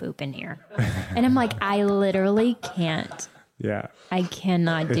if you can poop in here. And I'm like, I literally can't. Yeah, I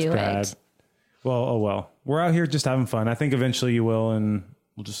cannot it's do bad. it. Well, oh well. We're out here just having fun. I think eventually you will, and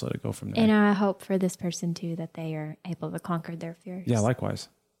we'll just let it go from there. And I hope for this person too that they are able to conquer their fears. Yeah, likewise.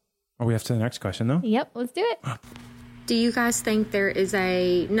 Are we have to the next question though? Yep, let's do it. Do you guys think there is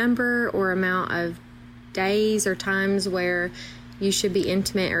a number or amount of days or times where you should be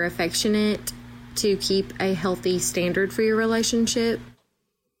intimate or affectionate to keep a healthy standard for your relationship?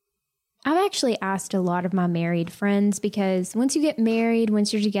 I've actually asked a lot of my married friends, because once you get married,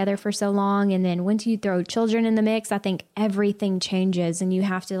 once you're together for so long, and then once you throw children in the mix, I think everything changes and you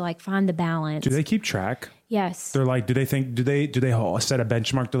have to like find the balance. Do they keep track? Yes. They're like, do they set a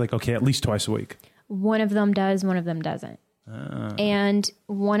benchmark? They're like, okay, at least twice a week. One of them does, one of them doesn't. And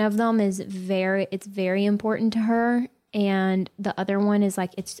one of them is it's very important to her. And the other one is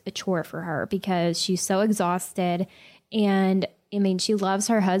like, it's a chore for her because she's so exhausted. And I mean, she loves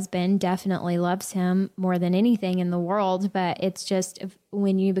her husband, definitely loves him more than anything in the world. But it's just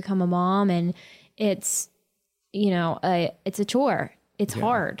when you become a mom and it's, it's a chore. It's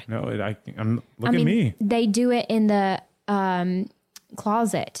hard. No, look at me. They do it in the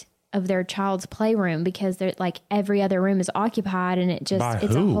closet of their child's playroom because they're like every other room is occupied, and it's a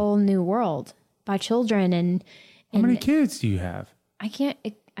whole new world by children. And how many kids do you have? I can't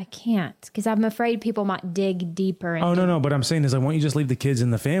because I'm afraid people might dig deeper. No. But I'm saying is, why don't you just leave the kids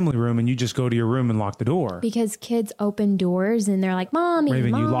in the family room and you just go to your room and lock the door? Because kids open doors and they're like, "Mommy,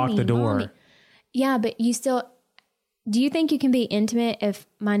 Raven, Mommy, you lock the door." Mommy. Yeah, but you still. Do you think you can be intimate if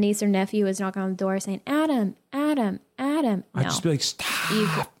my niece or nephew is knocking on the door saying, "Adam, Adam, Adam"? No. I'd just be like,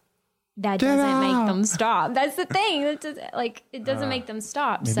 "Stop." That doesn't make them stop. That's the thing. It doesn't make them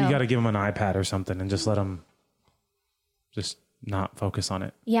stop. Maybe you got to give them an iPad or something and just let them just not focus on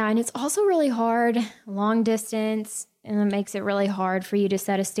it. Yeah, and it's also really hard, long distance, and it makes it really hard for you to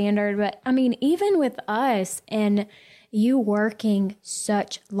set a standard. But I mean, even with us and you working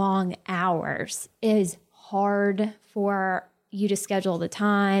such long hours is hard for you to schedule the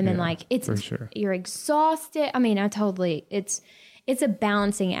time, and like you're exhausted. I mean, it's a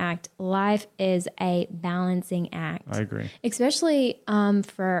balancing act. Life is a balancing act. I agree. Especially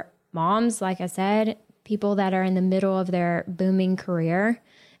for moms, like I said, people that are in the middle of their booming career,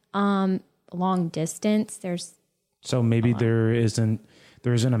 long distance. So maybe there isn't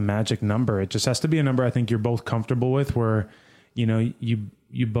a magic number. It just has to be a number I think you're both comfortable with, where,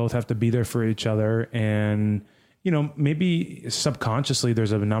 you both have to be there for each other. And, maybe subconsciously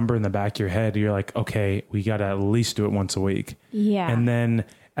there's a number in the back of your head. You're like, okay, we got to at least do it once a week. Yeah. And then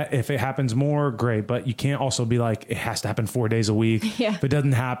if it happens more, great. But you can't also be like, it has to happen 4 days a week. Yeah. If it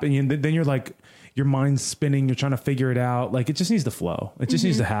doesn't happen, then you're like, your mind's spinning. You're trying to figure it out. Like, it just needs to flow. It just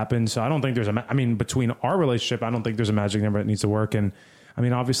needs to happen. So I don't think between our relationship, I don't think there's a magic number that needs to work. And I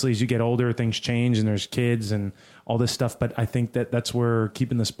mean, obviously, as you get older, things change and there's kids and all this stuff. But I think that's where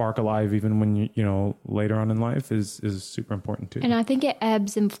keeping the spark alive, even when you later on in life, is super important too. And I think it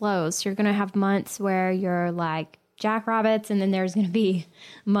ebbs and flows. You're going to have months where you're like jackrabbits, and then there's going to be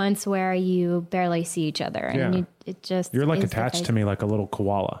months where you barely see each other. And you're like attached to me like a little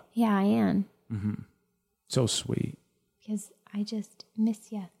koala. Yeah, I am. Mm-hmm. So sweet. Because I just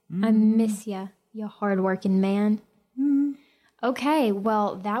miss you. I miss you, you hardworking man. Okay,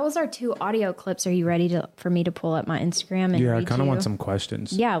 well, that was our 2 audio clips. Are you ready for me to pull up my Instagram? And I kind of want some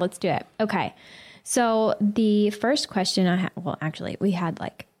questions. Yeah, let's do it. Okay, so the first question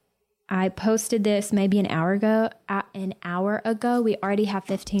I posted this maybe an hour ago. We already have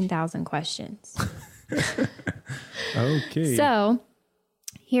 15,000 questions. Okay. So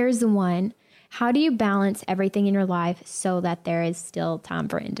here's the one. How do you balance everything in your life so that there is still time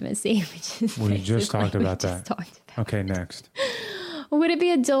for intimacy? We just talked about that. Okay, next. Would it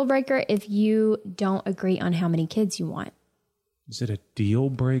be a deal breaker if you don't agree on how many kids you want? Is it a deal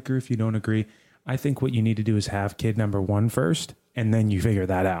breaker if you don't agree? I think what you need to do is have kid number 1 first, and then you figure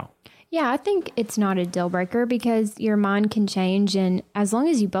that out. Yeah, I think it's not a deal breaker because your mind can change. And as long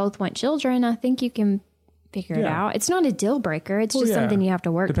as you both want children, I think you can figure it out. It's not a deal breaker. It's just something you have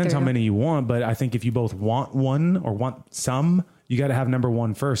to work Depends through. how many you want, but I think if you both want one or want some, you got to have number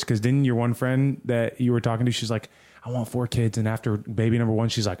 1 first. Because then your one friend that you were talking to, she's like, I want 4 kids. And after baby number 1,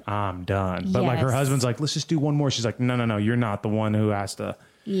 she's like, I'm done. But like her husband's like, let's just do 1 more. She's like, no, you're not the one who has to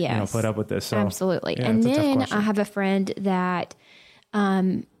put up with this. So, absolutely. And then I have a friend that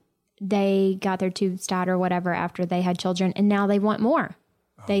they got their tubes tied or whatever after they had children, and now they want more.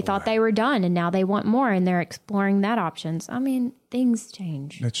 They thought they were done, and now they want more, and they're exploring that options. I mean, things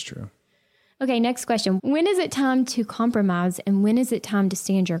change. That's true. Okay, next question. When is it time to compromise, and when is it time to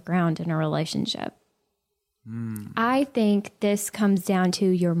stand your ground in a relationship? I think this comes down to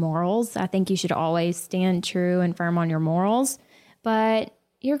your morals. I think you should always stand true and firm on your morals, but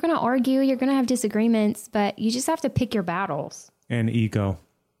you're going to argue, you're going to have disagreements, but you just have to pick your battles. And ego.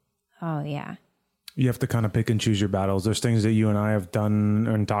 Oh, yeah. You have to kind of pick and choose your battles. There's things that you and I have done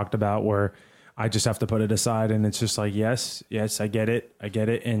and talked about where I just have to put it aside, and it's just like, yes, I get it.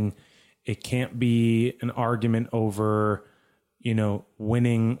 And it can't be an argument over,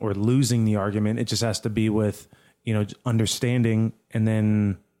 winning or losing the argument. It just has to be with, understanding and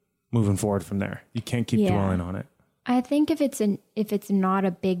then moving forward from there. You can't keep dwelling on it. I think if it's not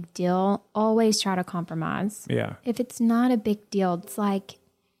a big deal, always try to compromise. Yeah. If it's not a big deal, it's like,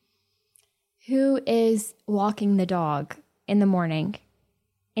 who is walking the dog in the morning?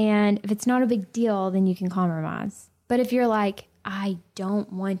 And if it's not a big deal, then you can compromise. But if you're like, I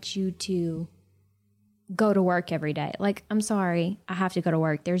don't want you to go to work every day. Like, I'm sorry, I have to go to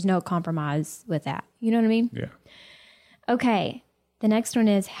work. There's no compromise with that. You know what I mean? Yeah. Okay. The next one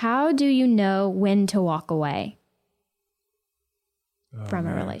is, how do you know when to walk away from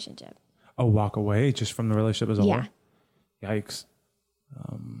a relationship? Oh, walk away just from the relationship as a whole? Yeah. Yikes.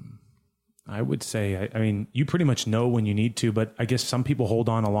 I would say, I mean, you pretty much know when you need to, but I guess some people hold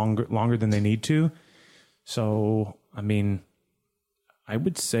on longer than they need to. So, I mean, I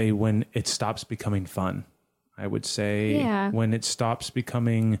would say when it stops becoming fun. I would say when it stops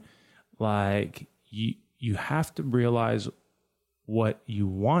becoming like you have to realize what you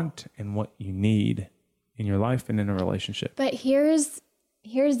want and what you need in your life and in a relationship. But here's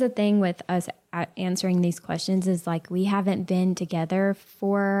the thing with us answering these questions is like, we haven't been together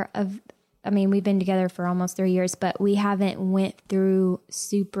we've been together for almost 3 years, but we haven't went through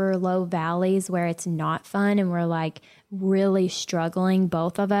super low valleys where it's not fun and we're like really struggling,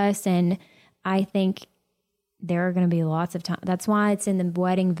 both of us. And I think there are going to be lots of time. That's why it's in the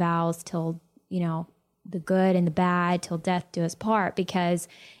wedding vows till, the good and the bad till death do us part, because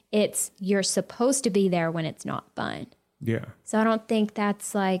you're supposed to be there when it's not fun. Yeah. So I don't think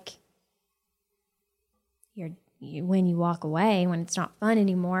that's like when you walk away, when it's not fun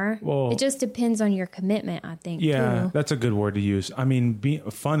anymore. Well, it just depends on your commitment, I think. Yeah, too. That's a good word to use. I mean,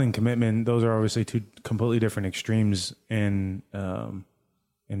 fun and commitment, those are obviously two completely different extremes and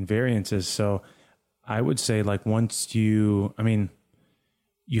variances. So I would say like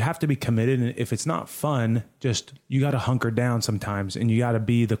you have to be committed. And if it's not fun, you got to hunker down sometimes and you got to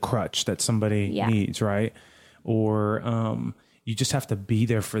be the crutch that somebody needs, right? Or you just have to be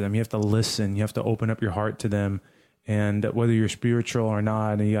there for them. You have to listen. You have to open up your heart to them. And whether you're spiritual or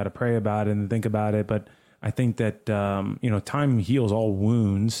not, and you got to pray about it and think about it. But I think that, time heals all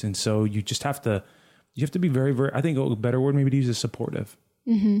wounds. And so you have to be very, very, I think a better word maybe to use is supportive.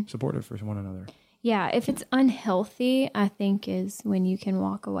 Mm-hmm. Supportive for one another. Yeah. If it's unhealthy, I think is when you can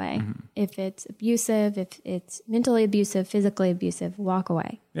walk away. Mm-hmm. If it's abusive, if it's mentally abusive, physically abusive, walk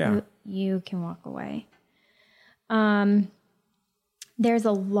away. Yeah. You can walk away. There's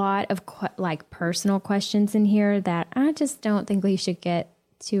a lot of personal questions in here that I just don't think we should get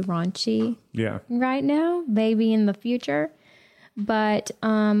too raunchy right now, maybe in the future. But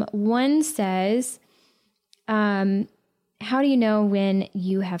one says, how do you know when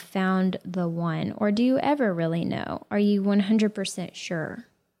you have found the one? Or do you ever really know? Are you 100% sure?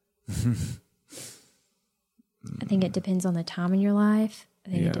 I think it depends on the time in your life. I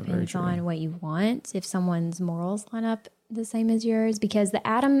think it depends on what you want. If someone's morals line up the same as yours, because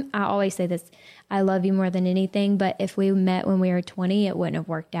I always say this, I love you more than anything, but if we met when we were 20, it wouldn't have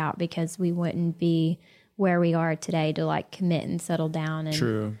worked out because we wouldn't be where we are today to like commit and settle down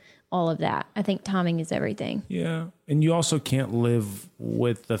and all of that. I think timing is everything. Yeah. And you also can't live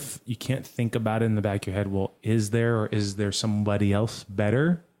with you can't think about it in the back of your head. Well, is there somebody else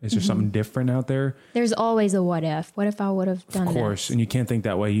better? Is there something different out there? There's always a what if. What if I would have done this? Of course. And you can't think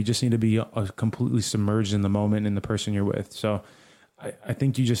that way. You just need to be completely submerged in the moment and the person you're with. So I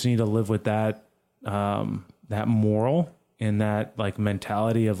think you just need to live with that, that moral and that like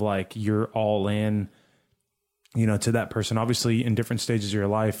mentality of like, you're all in, to that person. Obviously in different stages of your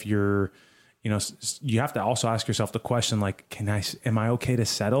life, you have to also ask yourself the question, like, am I okay to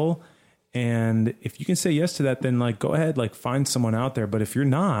settle? And if you can say yes to that, then like, go ahead, like find someone out there. But if you're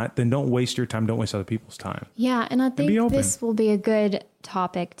not, then don't waste your time. Don't waste other people's time. Yeah. And I think this will be a good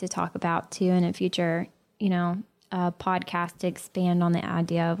topic to talk about too in a future, podcast to expand on the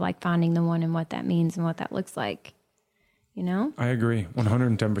idea of like finding the one and what that means and what that looks like, I agree.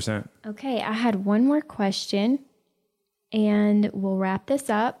 110%. Okay. I had one more question and we'll wrap this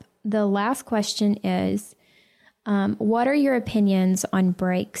up. The last question is, what are your opinions on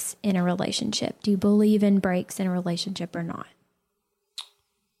breaks in a relationship? Do you believe in breaks in a relationship or not?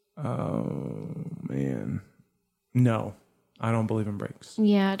 Oh, man. No, I don't believe in breaks.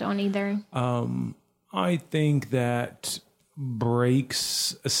 Yeah, I don't either. I think that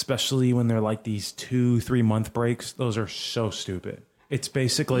breaks, especially when they're like these 2-3 month breaks, those are so stupid. It's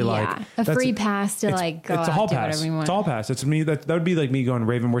basically like a free pass to like go out and do whatever you want. It's all pass. It's me. That would be like me going,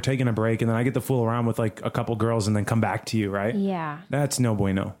 Raven, we're taking a break. And then I get to fool around with like a couple girls and then come back to you. Right. Yeah. That's no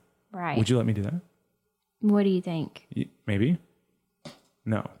bueno. Right. Would you let me do that? What do you think? Maybe.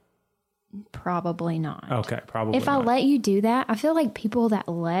 No. Probably not. Okay, probably If I let you do that, I feel like people that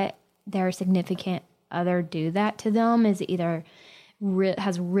let their significant other do that to them is either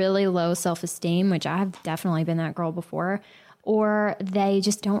has really low self-esteem, which I have definitely been that girl before, or they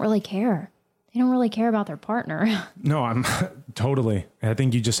just don't really care. They don't really care about their partner. No, I'm totally. I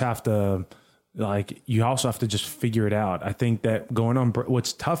think you just have to, like, you also have to just figure it out. I think that going on,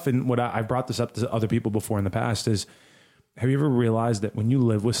 what's tough, and what I brought this up to other people before in the past is, have you ever realized that when you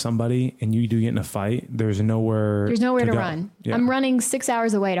live with somebody and you do get in a fight, there's nowhere to run. Yeah. I'm running 6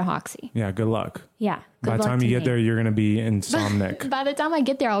 hours away to Hoxie. Yeah, good luck. Yeah. By the time you get there, you're going to be insomniac. By the time I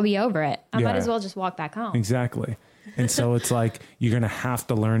get there, I'll be over it. I might as well just walk back home. Exactly. And so it's like, you're going to have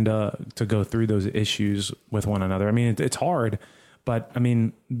to learn to go through those issues with one another. I mean, it's hard, but I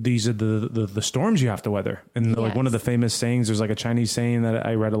mean, these are the storms you have to weather. And like one of the famous sayings, there's like a Chinese saying that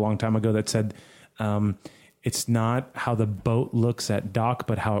I read a long time ago that said, it's not how the boat looks at dock,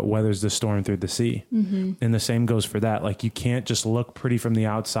 but how it weathers the storm through the sea. Mm-hmm. And the same goes for that. Like, you can't just look pretty from the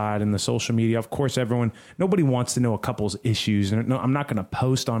outside and the social media. Of course, nobody wants to know a couple's issues. And no, I'm not going to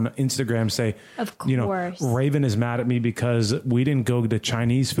post on Instagram, say, of course, Raven is mad at me because we didn't go to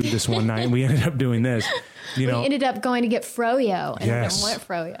Chinese food this one night and we ended up doing this. We ended up going to get froyo. And yes. I didn't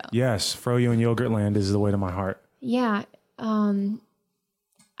want froyo. Yes. Froyo and Yogurtland is the way to my heart. Yeah.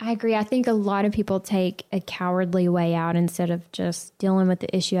 I agree. I think a lot of people take a cowardly way out instead of just dealing with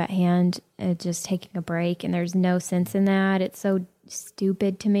the issue at hand and just taking a break. And there's no sense in that. It's so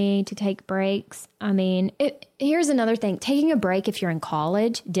stupid to me to take breaks. I mean, here's another thing. Taking a break if you're in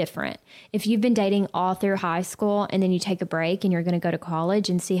college, different. If you've been dating all through high school and then you take a break and you're going to go to college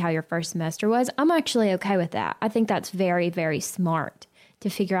and see how your first semester was, I'm actually okay with that. I think that's very, very smart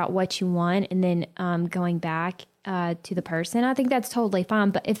to figure out what you want and then going back to the person. I think that's totally fine.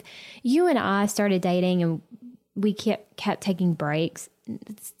 But if you and I started dating and we kept taking breaks,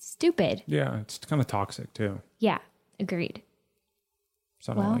 it's stupid. Yeah, it's kind of toxic too. Yeah, agreed.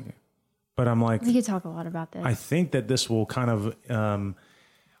 So I don't like it. But I'm like, we could talk a lot about this. I think that this will kind of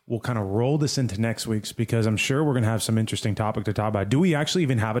roll this into next week's, because I'm sure we're going to have some interesting topic to talk about. Do we actually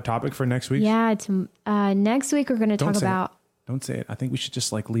even have a topic for next week? Yeah, next week we're going to talk about. Don't say it. I think we should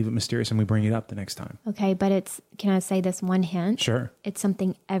just leave it mysterious and we bring it up the next time. Okay, but can I say this one hint? Sure. It's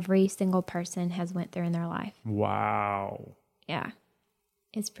something every single person has went through in their life. Wow. Yeah.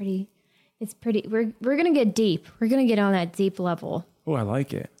 It's pretty, we're going to get deep. We're going to get on that deep level. Oh, I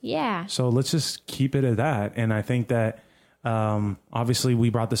like it. Yeah. So let's just keep it at that. And I think that, obviously we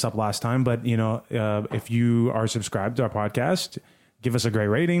brought this up last time, but if you are subscribed to our podcast, give us a great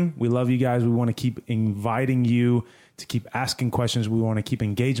rating. We love you guys. We want to keep inviting you to keep asking questions. We want to keep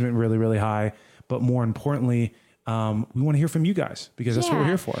engagement really, really high. But more importantly, we want to hear from you guys, because that's what we're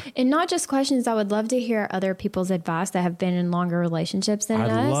here for. And not just questions. I would love to hear other people's advice that have been in longer relationships than us.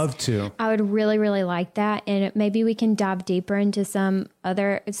 I'd love to. I would really, really like that. And maybe we can dive deeper into some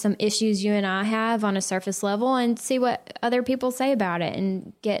issues you and I have on a surface level and see what other people say about it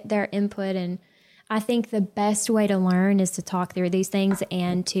and get their input. And I think the best way to learn is to talk through these things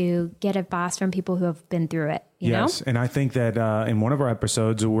and to get advice from people who have been through it. You know? And I think that in one of our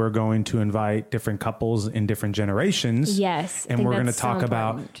episodes, we're going to invite different couples in different generations. Yes. And we're going to talk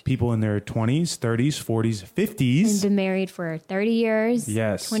about people in their 20s, 30s, 40s, 50s. And been married for 30 years.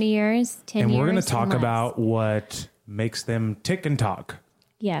 Yes. 20 years, 10 years. And we're going to talk about what makes them tick and talk.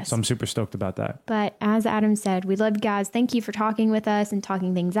 Yes. So I'm super stoked about that. But as Adam said, we love you guys. Thank you for talking with us and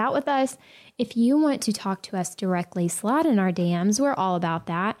talking things out with us. If you want to talk to us directly, slide in our DMs. We're all about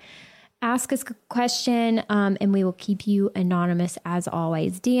that. Ask us a question, and we will keep you anonymous as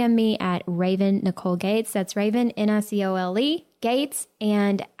always. DM me at Raven Nicole Gates. That's Raven, Nicole Gates,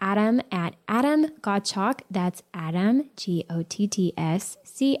 and Adam at Adam Gottschalk. That's Adam,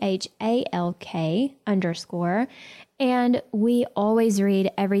 GOTTSCHALK_. And we always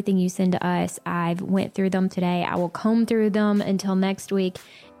read everything you send to us. I've went through them today. I will comb through them until next week.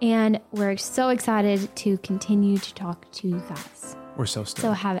 And we're so excited to continue to talk to you guys. We're so stoked.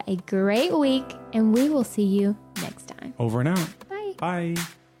 So have a great week, and we will see you next time. Over and out. Bye. Bye.